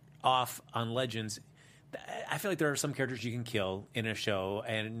character off on Legends, I feel like there are some characters you can kill in a show,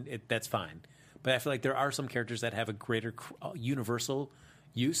 and that's fine. But I feel like there are some characters that have a greater universal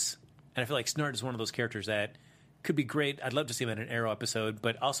use. And I feel like Snart is one of those characters that could be great. I'd love to see him in an Arrow episode,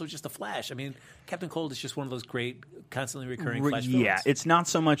 but also just a Flash. I mean, Captain Cold is just one of those great, constantly recurring Flash villains. Yeah, it's not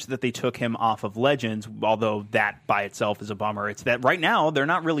so much that they took him off of Legends, although that by itself is a bummer. It's that right now they're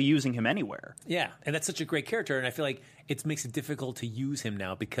not really using him anywhere. Yeah, and that's such a great character, and I feel like it makes it difficult to use him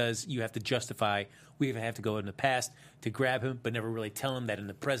now because you have to justify, we even have to go in the past to grab him, but never really tell him that in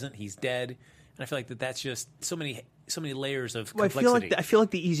the present he's dead. And I feel like that's just so many layers of complexity. I feel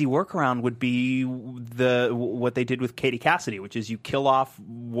like the easy workaround would be what they did with Katie Cassidy, which is you kill off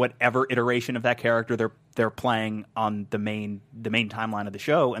whatever iteration of that character they're playing on the main timeline of the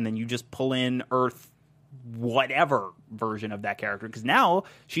show, and then you just pull in Earth whatever version of that character, because now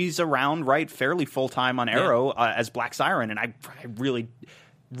she's around fairly full time on Arrow as Black Siren, and I really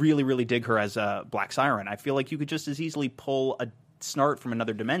dig her as Black Siren. I feel like you could just as easily pull a Snart from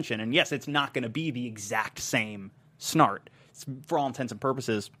another dimension, and yes, it's not going to be the exact same Snart. It's, for all intents and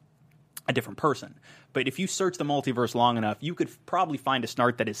purposes, a different person. But if you search the multiverse long enough, you could probably find a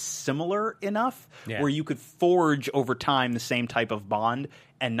Snart that is similar enough where you could forge over time the same type of bond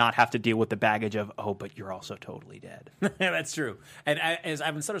and not have to deal with the baggage of, oh, but you're also totally dead. That's true. And as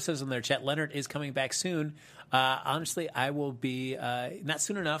Ivan Soto says in their chat, Leonard is coming back soon. Honestly, I will be not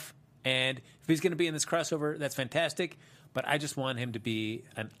soon enough. And if he's going to be in this crossover, that's fantastic. But I just want him to be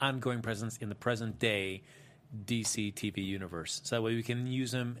an ongoing presence in the present day DC TV universe. So that way we can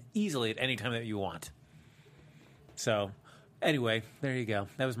use him easily at any time that you want. So, anyway, there you go.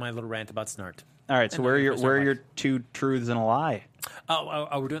 That was my little rant about Snart. All right, so where are your two truths and a lie?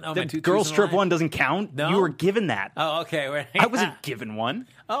 Oh, we're doing the my two girls truths and a trip lie? one doesn't count. No? You were given that. Oh, okay. I wasn't given one.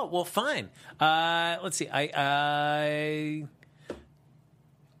 Oh, well, fine. Let's see. I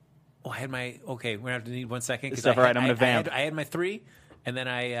had my... Okay, we're going to have to need 1 second. All right, I'm going to vamp. I had my 3, and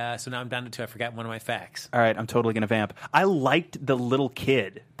then so now I'm down to 2. I forgot one of my facts. All right, I'm totally going to vamp. I liked the little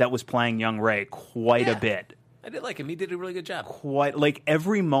kid that was playing young Ray quite a bit. I did like him. He did a really good job.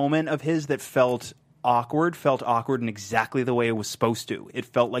 Every moment of his that felt awkward in exactly the way it was supposed to. It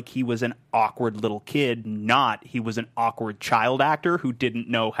felt like he was an awkward little kid, not he was an awkward child actor who didn't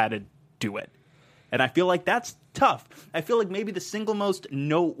know how to do it. And I feel like that's tough. I feel like maybe the single most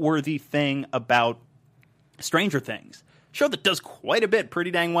noteworthy thing about Stranger Things, a show that does quite a bit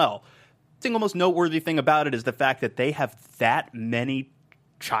pretty dang well, single most noteworthy thing about it is the fact that they have that many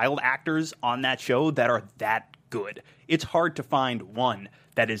child actors on that show that are that good. It's hard to find one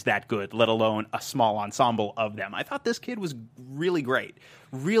that is that good, let alone a small ensemble of them. I thought this kid was really great,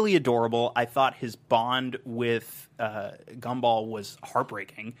 really adorable. I thought his bond with Gumball was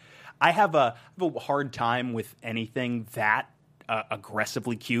heartbreaking. I have a hard time with anything that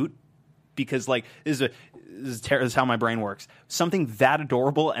aggressively cute because, this is how my brain works. Something that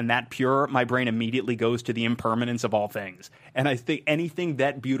adorable and that pure, my brain immediately goes to the impermanence of all things. And I think anything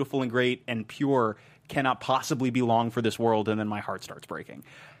that beautiful and great and pure cannot possibly belong for this world, and then my heart starts breaking.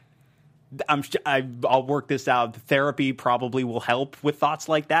 I'll work this out. Therapy probably will help with thoughts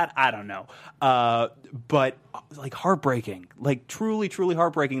like that. I don't know. But heartbreaking, truly, truly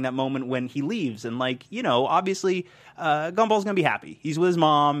heartbreaking, that moment when he leaves. And obviously Gumball's going to be happy. He's with his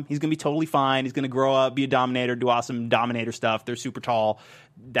mom. He's going to be totally fine. He's going to grow up, be a Dominator, do awesome Dominator stuff. They're super tall.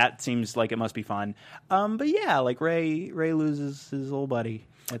 That seems like it must be fun. But yeah, Ray loses his old buddy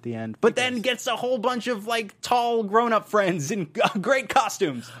at the end, but then gets a whole bunch of tall grown-up friends in great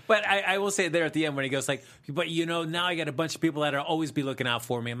costumes. But I will say there at the end when he goes but now I got a bunch of people that'll always be looking out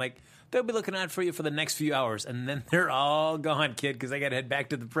for me. I'm like, they'll be looking out for you for the next few hours, and then they're all gone, kid, because I got to head back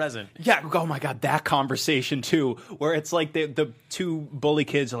to the present. Yeah, oh my God, that conversation too, where it's the two bully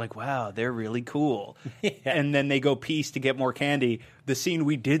kids are like, wow, they're really cool. Yeah. And then they go peace to get more candy. The scene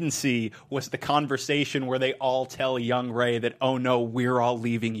we didn't see was the conversation where they all tell young Ray that, oh no, we're all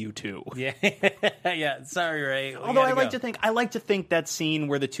leaving you too. Yeah, yeah. Sorry, Ray. Although I like to think that scene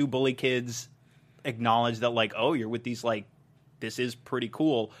where the two bully kids acknowledge that, oh, you're with these, this is pretty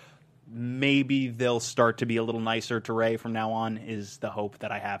cool. Maybe they'll start to be a little nicer to Ray from now on, is the hope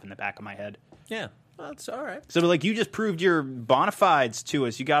that I have in the back of my head. Yeah. That's all right. So, like, you just proved your bona fides to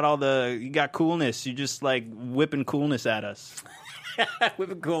us. You got coolness. You just, like, whipping coolness at us.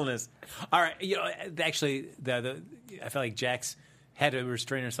 Whipping coolness. All right. Actually, I felt like Jax had to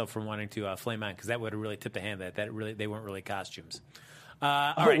restrain herself from wanting to flame out because that would have really tipped the hand that really they weren't really costumes.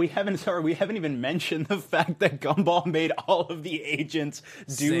 All right. We haven't even mentioned the fact that Gumball made all of the agents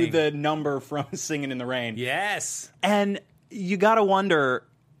do the number from Singing in the Rain. Yes. And you got to wonder,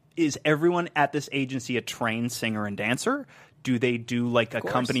 is everyone at this agency a trained singer and dancer? Do they do like a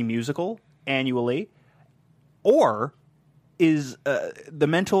company musical annually? Or is the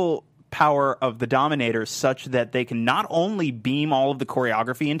mental power of the Dominator such that they can not only beam all of the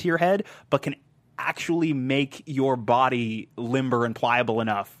choreography into your head, but can actually make your body limber and pliable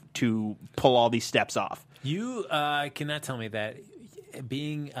enough to pull all these steps off? You cannot tell me that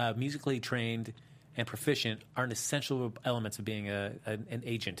being musically trained and proficient aren't essential elements of being an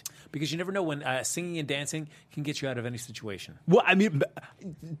agent, because you never know when singing and dancing can get you out of any situation. Well, I mean,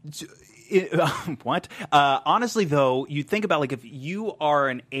 what? Honestly, though, you think about, like, if you are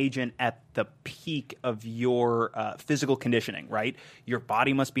an agent at the peak of your physical conditioning, right? Your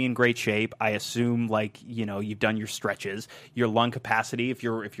body must be in great shape. I assume, like, you know, you've done your stretches, your lung capacity. If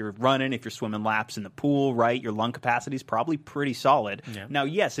you're running, if you're swimming laps in the pool, right? Your lung capacity is probably pretty solid. Yeah. Now,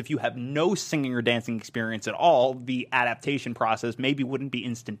 yes, if you have no singing or dancing experience at all, the adaptation process maybe wouldn't be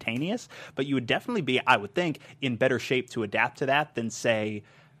instantaneous, but you would definitely be, I would think, in better shape to adapt to that than, say,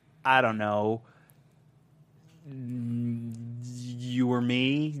 I don't know, you or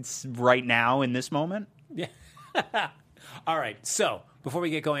me right now in this moment. Yeah. All right. So before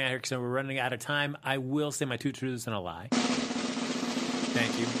we get going out here, because we're running out of time, I will say my two truths and a lie.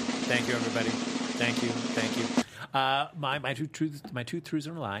 Thank you. Thank you, everybody. Thank you. Thank you. My two truths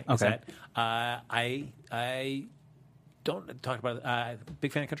and a lie is that I don't talk about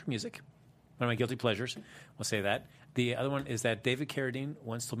big fan of country music. One of my guilty pleasures. We'll say that. The other one is that David Carradine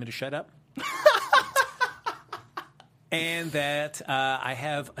once told me to shut up. And that I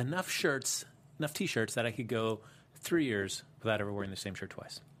have enough T-shirts that I could go 3 years without ever wearing the same shirt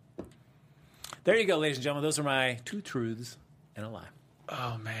twice. There you go, ladies and gentlemen. Those are my two truths and a lie.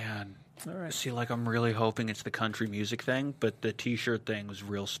 Oh, man. All right. See, like, I'm really hoping it's the country music thing, but the T-shirt thing was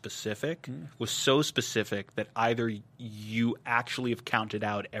real specific. Was so specific that either you actually have counted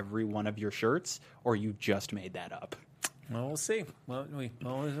out every one of your shirts or you just made that up. Well, we'll see.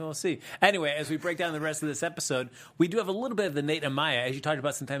 We'll see. Anyway, as we break down the rest of this episode, we do have a little bit of the Nate and Maya, as you talked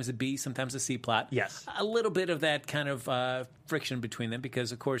about, sometimes a B, sometimes a C plot. Yes. A little bit of that kind of friction between them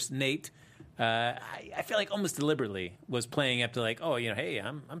because, of course, Nate, I feel like almost deliberately was playing up to like, oh, you know, hey,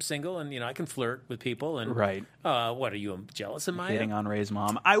 I'm single and, you know, I can flirt with people. And right. What, are you jealous of Maya? Hitting on Ray's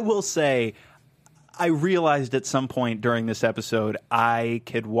mom. I will say, I realized at some point during this episode I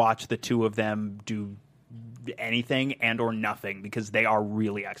could watch the two of them do anything and or nothing because they are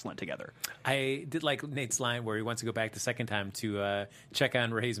really excellent together. I did like Nate's line where he wants to go back the second time to check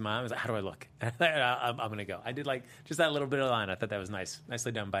on Ray's mom. I was like, how do I look? I'm going to go. I did like just that little bit of line. I thought that was nice.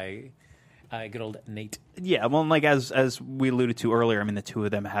 Nicely done by good old Nate. Yeah, well, like as we alluded to earlier, I mean, the two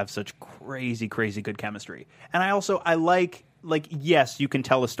of them have such crazy good chemistry. And I like, yes, you can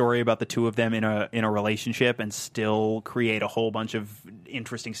tell a story about the two of them in a relationship and still create a whole bunch of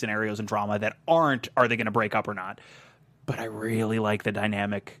interesting scenarios and drama that are they going to break up or not? But I really like the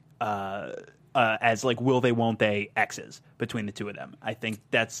dynamic as like will they, won't they exes between the two of them. I think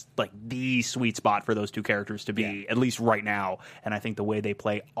that's like the sweet spot for those two characters to be, at least right now. And I think the way they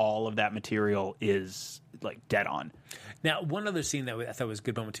play all of that material is like dead on. Now, one other scene that I thought was a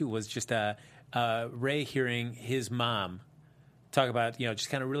good moment too was just Ray hearing his mom talk about, you know, just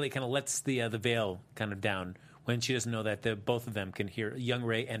kind of really kind of lets the veil kind of down when she doesn't know that both of them can hear, young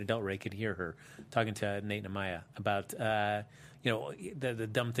Ray and adult Ray can hear her talking to Nate and Maya about, you know, the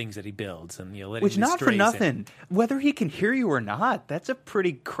dumb things that he builds and, you know, letting which not for nothing. In. Whether he can hear you or not, that's a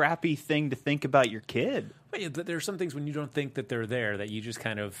pretty crappy thing to think about your kid. But there are some things when you don't think that they're there that you just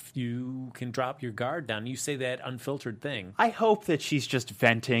kind of, you can drop your guard down. You say that unfiltered thing. I hope that she's just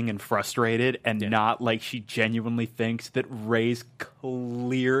venting and frustrated and not like she genuinely thinks that Ray's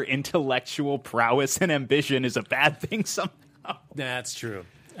clear intellectual prowess and ambition is a bad thing somehow. That's true.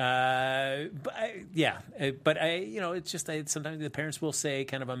 But I, you know, it's just sometimes the parents will say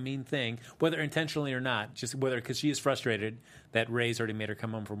kind of a mean thing, whether intentionally or not, just whether because she is frustrated that Ray's already made her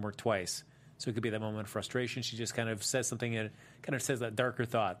come home from work twice. So it could be that moment of frustration. She just kind of says something and kind of says that darker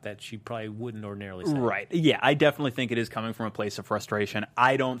thought that she probably wouldn't ordinarily say. Right. Yeah, I definitely think it is coming from a place of frustration.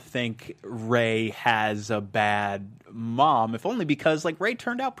 I don't think Ray has a bad mom, if only because like Ray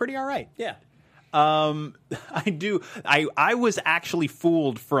turned out pretty all right. Yeah. I do. I was actually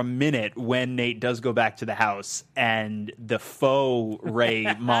fooled for a minute when Nate does go back to the house and the faux Ray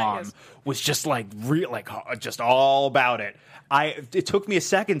mom Yes. was just like just all about it. It took me a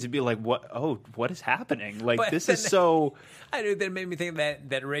second to be like, what is happening? Like, But this then- is so. I do. That made me think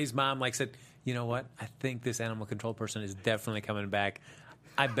that Ray's mom like said, you know what? I think this animal control person is definitely coming back.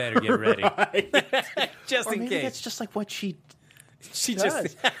 I better get ready, just Or in maybe case. that's just like what she She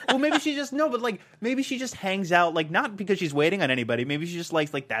does. Well, maybe she just but like maybe she just hangs out, like, not because she's waiting on anybody. Maybe she just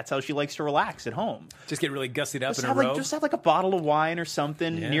likes, like, that's how she likes to relax at home. just get really gussied up Just in a have, robe. just have like a bottle of wine or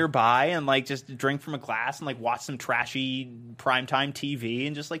something Yeah. nearby, and like just drink from a glass and like watch some trashy primetime TV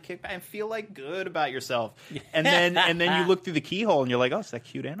and just like kick back and feel like good about yourself. And then you look through the keyhole and you're like, oh, it's that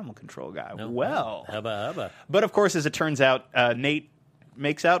cute animal control guy. Well, hubba. but of course, as it turns out, Nate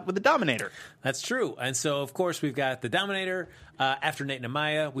makes out with the Dominator. That's true. And so, of course, we've got the Dominator after Nate and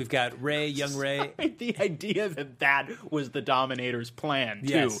Amaya. We've got Ray, young Ray. The idea that was the Dominator's plan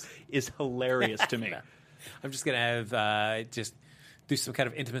too Yes. is hilarious to me. I'm just going to have just do some kind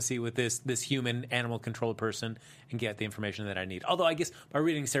of intimacy with this human animal control person and get the information that I need. Although I guess by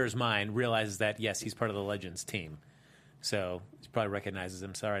reading Sarah's mind, realizes that, yes, he's part of the Legends team. So he probably recognizes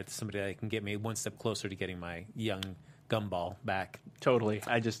him. So, all right, this is somebody that can get me one step closer to getting my young gumball back. Totally.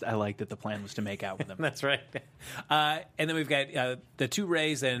 I like that the plan was to make out with him. That's right. And then we've got the two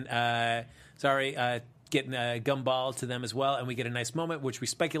Rays and getting a gumball to them as well. And we get a nice moment, which we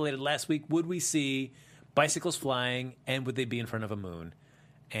speculated last week. Would we see bicycles flying, and would they be in front of a moon?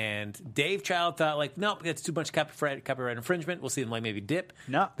 And Dave Child thought, like, nope, that's too much copyright infringement. We'll see them, like, maybe dip.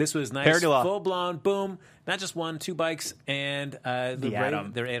 No. This was nice, Parody law. full-blown, boom. Not just one, two bikes, and The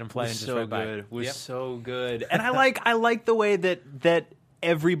Atom. their Atom flying was just so right by. good. Was Yep. so good. And I like the way that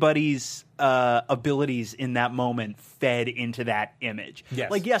everybody's abilities in that moment fed into that image.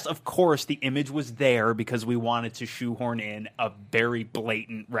 Yes. Like, yes, of course, the image was there because we wanted to shoehorn in a very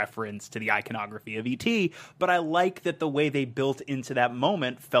blatant reference to the iconography of E.T., but I like that the way they built into that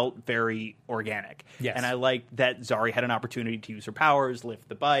moment felt very organic. Yes. And I like that Zari had an opportunity to use her powers, lift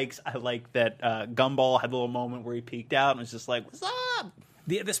the bikes. I like that Gumball had a little moment where he peeked out and was just like, what's up?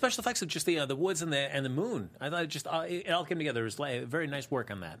 The special effects of just the woods and the moon, I thought it all came together. It was like very nice work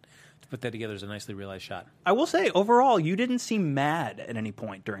on that. To put that together as a nicely realized shot. I will say, overall, you didn't seem mad at any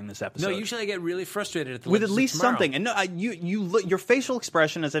point during this episode. No, usually I get really frustrated at the with at Legends of least Tomorrow. something. And no, you look, your facial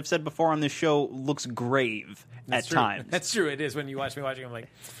expression, as I've said before on this show, looks grave That's at true. times. That's true. It is when you watch me watching. I'm like,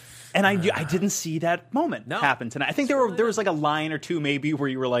 And I didn't see that moment No. happen tonight. I think there was like a line or two maybe where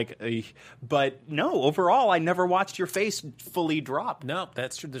you were like, "Ugh." But no, overall, I never watched your face fully drop. no,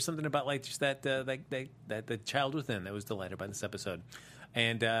 that's true. There's something about like just that the child within that was delighted by this episode.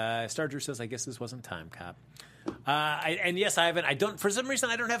 And Star Drew says, I guess this wasn't time, Cop. And yes, I haven't. I don't. For some reason,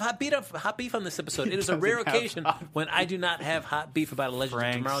 I don't have hot beef on this episode. It is a rare doesn't have occasion when I do not have hot beef about a Legends of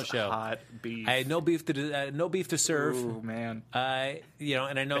Frank's Tomorrow show. hot beef. I had no beef to serve. Ooh, man.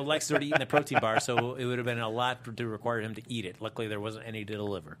 And I know Lex has already eaten the protein bar, so it would have been a lot to require him to eat it. Luckily, there wasn't any to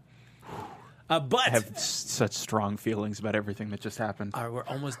deliver. But I have such strong feelings about everything that just happened. all right, we're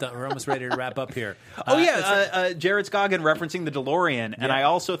almost done. We're almost ready to wrap up here. Jared Scoggin referencing the DeLorean, and I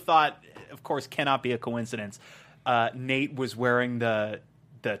also thought, of course, cannot be a coincidence. Nate was wearing the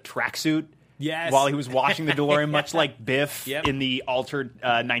tracksuit. Yes. While he was watching the DeLorean, much like Biff Yep. in the altered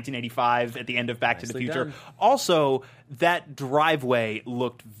 1985 at the end of Back to the Nicely Future. done. Also, that driveway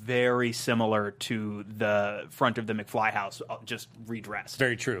looked very similar to the front of the McFly house, just redressed.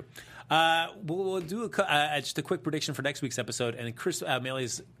 Very true. We'll do just a quick prediction for next week's episode, and Chris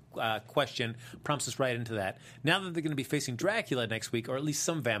Maley's question prompts us right into that. Now that they're going to be facing Dracula next week, or at least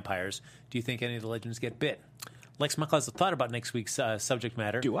some vampires, do you think any of the legends get bit? Lex Muckle has a thought about next week's subject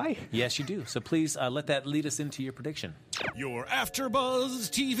matter. Do I? Yes, you do. So please let that lead us into your prediction. Your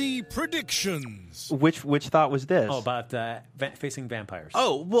AfterBuzz TV predictions. Which thought was this? Oh, about facing vampires.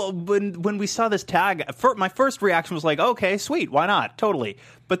 Oh, well, when we saw this tag, my first reaction was like, okay, sweet, why not? Totally.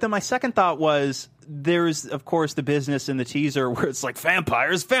 But then my second thought was, there's, of course, the business in the teaser where it's like,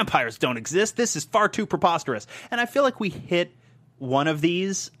 vampires don't exist. This is far too preposterous. And I feel like we hit one of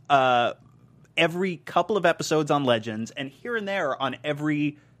these every couple of episodes on Legends, and here and there on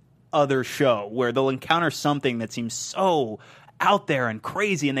every other show, where they'll encounter something that seems so out there and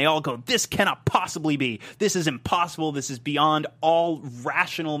crazy, and they all go, this cannot possibly be. This is impossible. This is beyond all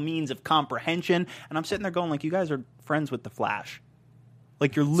rational means of comprehension. And I'm sitting there going, like, you guys are friends with the Flash.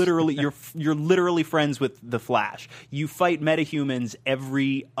 Like, you're literally friends with the Flash. You fight metahumans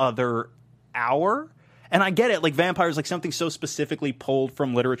every other hour. And I get it, like, vampires, like, something so specifically pulled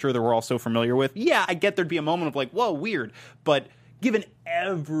from literature that we're all so familiar with. Yeah, I get there'd be a moment of like, whoa, weird. But given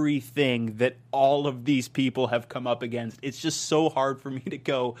everything that all of these people have come up against, it's just so hard for me to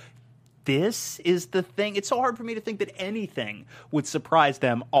go, this is the thing. It's so hard for me to think that anything would surprise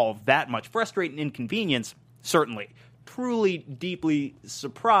them all that much. Frustrate and inconvenience, certainly. Truly, deeply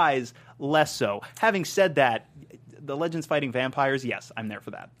surprise, less so. Having said that, the Legends fighting vampires, yes, I'm there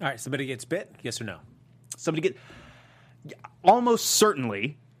for that. All right, somebody gets bit, yes or no? Almost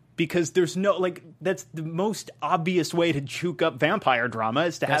certainly, because there's no, like, that's the most obvious way to juke up vampire drama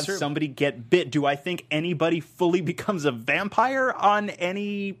is to have somebody get bit. Do I think anybody fully becomes a vampire on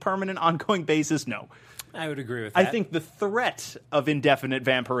any permanent, ongoing basis? No. I would agree with that. I think the threat of indefinite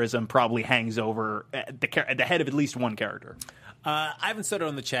vampirism probably hangs over at the head of at least one character. Ivan Soto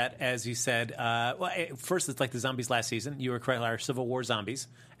in the chat, as you said, first it's like the zombies last season. You were correct, our Civil War zombies.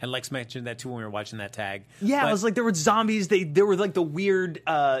 And Lex mentioned that too when we were watching that tag. Yeah, it was like there were zombies. There were like the weird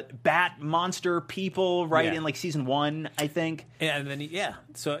bat monster people, right, in like season 1, I think. Yeah, and then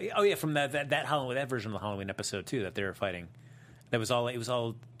so from that Halloween, that version of the Halloween episode too that they were fighting. It was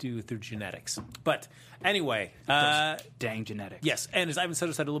all due through genetics. But anyway, dang genetics. Yes, and as Ivan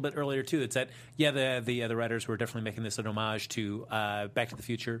Soto said a little bit earlier too, that said, the writers were definitely making this an homage to Back to the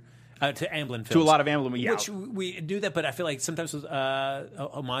Future, to Amblin films. To a lot of Amblin, yeah. Which we do that, but I feel like sometimes with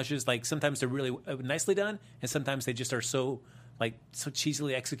homages, like sometimes they're really nicely done, and sometimes they just are so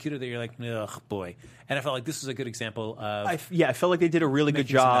cheesily executed that you're like, ugh, boy. And I felt like this was a good example of... I felt like they did a really good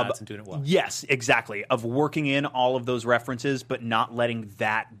job. And doing it well. Yes, exactly. Of working in all of those references, but not letting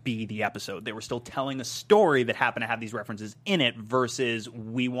that be the episode. They were still telling a story that happened to have these references in it versus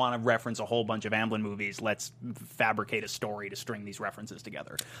we want to reference a whole bunch of Amblin movies. Let's fabricate a story to string these references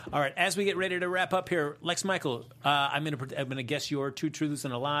together. All right, as we get ready to wrap up here, Lex Michael, I'm going to guess your 2 truths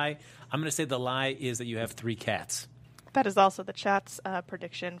and a lie. I'm going to say the lie is that you have 3 cats. That is also the chat's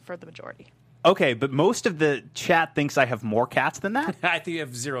prediction for the majority. Okay, but most of the chat thinks I have more cats than that. I think you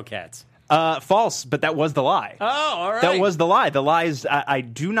have 0 cats. False, but that was the lie. Oh, all right. That was the lie. The lie is I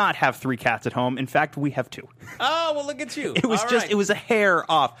do not have 3 cats at home. In fact, we have 2. Oh, well, look at you. It was it was a hair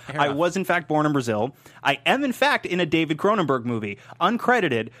off. I was, in fact, born in Brazil. I am, in fact, in a David Cronenberg movie,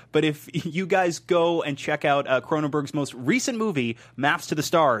 uncredited. But if you guys go and check out Cronenberg's most recent movie, Maps to the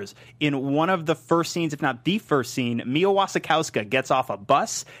Stars, in one of the first scenes, if not the first scene, Mia Wasikowska gets off a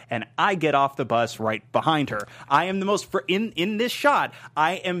bus, and I get off the bus right behind her. I am the most, in this shot,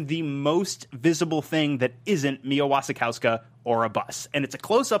 I am the most visible thing that isn't Mia Wasikowska or a bus, and it's a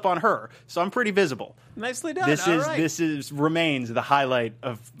close-up on her, so I'm pretty visible. Nicely done. This remains the highlight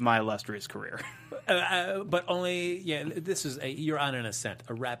of my illustrious career. But only, you're on an ascent,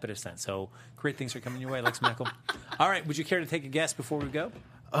 a rapid ascent. So great things are coming your way, Lex Michael. All right, would you care to take a guess before we go?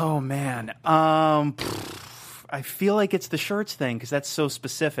 Oh man, I feel like it's the shirts thing because that's so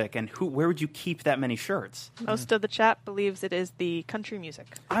specific. And where would you keep that many shirts? Most of the chat believes it is the country music.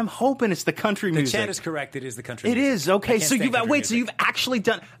 I'm hoping it's the country music. The chat is correct. It is the country music. It is, okay. So you've actually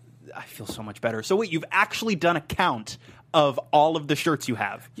done... I feel so much better. So wait, you've actually done a count of all of the shirts you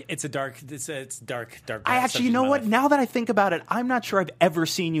have. It's dark. I actually, you know what? Now that I think about it, I'm not sure I've ever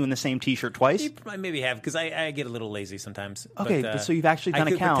seen you in the same T-shirt twice. I maybe have because I get a little lazy sometimes. Okay, but so you've actually done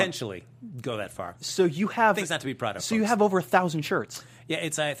a count. I could potentially go that far. So you have things not to be proud of. So you have over 1,000 shirts. Yeah,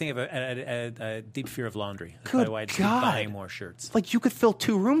 I think I have a deep fear of laundry. Good That's why I just keep buying more shirts. Like you could fill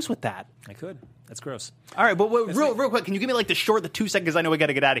 2 rooms with that. I could. That's gross. All right, but real quick, can you give me like the 2 seconds? Because I know we got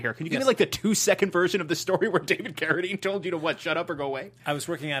to get out of here. Can you give me like the 2-second version of the story where David Carradine told you to shut up or go away? I was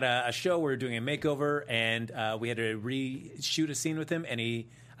working at a show. We were doing a makeover, and we had to reshoot a scene with him. And I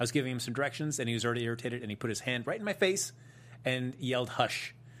was giving him some directions, and he was already irritated. And he put his hand right in my face and yelled,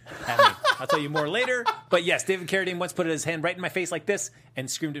 "Hush!" at me. I'll tell you more later. But yes, David Carradine once put his hand right in my face like this and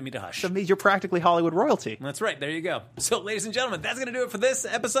screamed at me to hush. That means you're practically Hollywood royalty. That's right. There you go. So, ladies and gentlemen, that's going to do it for this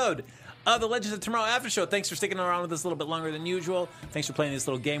episode of the Legends of Tomorrow After Show. Thanks for sticking around with us a little bit longer than usual. Thanks for playing this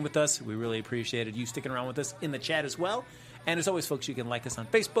little game with us. We really appreciated you sticking around with us in the chat as well. And as always, folks, you can like us on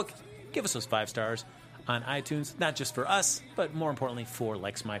Facebook. Give us those 5 stars on iTunes, not just for us, but more importantly for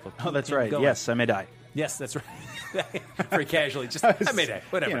Lex Michael. Oh, that's right. Yes, I may die. Yes, that's right. Very casually. Just, I may die.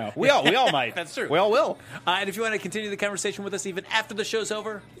 Whatever. You know, we all might. That's true. We all will. And if you want to continue the conversation with us even after the show's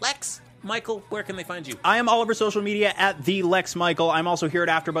over, Lex, Michael, where can they find you? I am all over social media at the Lex Michael. I'm also here at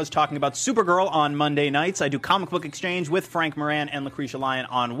AfterBuzz talking about Supergirl on Monday nights. I do Comic Book Exchange with Frank Moran and Lucretia Lyon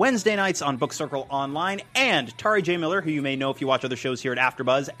on Wednesday nights on Book Circle Online. And Tari J. Miller, who you may know if you watch other shows here at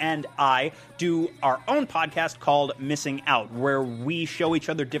AfterBuzz, and I do our own podcast called Missing Out, where we show each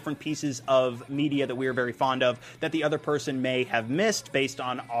other different pieces of media that we are very fond of that the other person may have missed based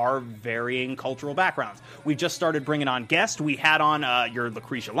on our varying cultural backgrounds. We just started bringing on guests. We had on your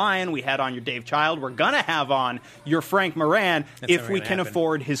Lucretia Lyon. We had had on your Dave Child. We're going to have on your Frank Moran if we can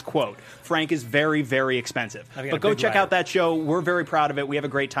afford his quote. Frank is very, very expensive. But go check out that show. We're very proud of it. We have a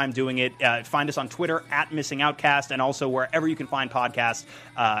great time doing it. Find us on Twitter @MissingOutcast and also wherever you can find podcasts,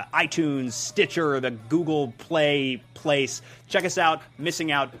 iTunes, Stitcher, the Google Play place. Check us out.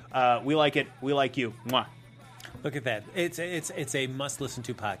 Missing Out. We like it. We like you. Mwah. Look at that. It's a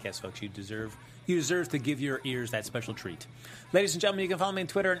must-listen-to podcast, folks. You deserve to give your ears that special treat. Ladies and gentlemen, you can follow me on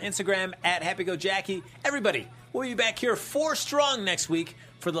Twitter and Instagram @HappyGoJackie. Everybody, we'll be back here 4 strong next week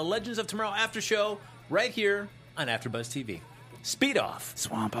for the Legends of Tomorrow After Show right here on AfterBuzz TV. Speed off.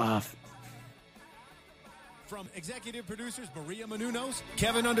 Swamp off. From executive producers Maria Menounos,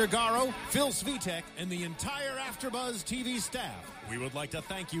 Kevin Undergaro, Phil Svitek, and the entire AfterBuzz TV staff, we would like to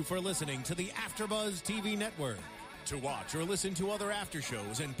thank you for listening to the AfterBuzz TV network. To watch or listen to other after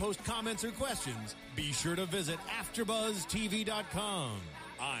shows and post comments or questions, be sure to visit AfterBuzzTV.com.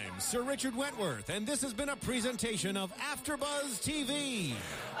 I'm Sir Richard Wentworth, and this has been a presentation of AfterBuzz TV.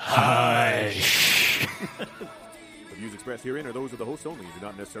 Hush. The views expressed herein are those of the hosts only and do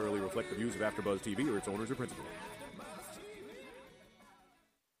not necessarily reflect the views of AfterBuzz TV or its owners or principals.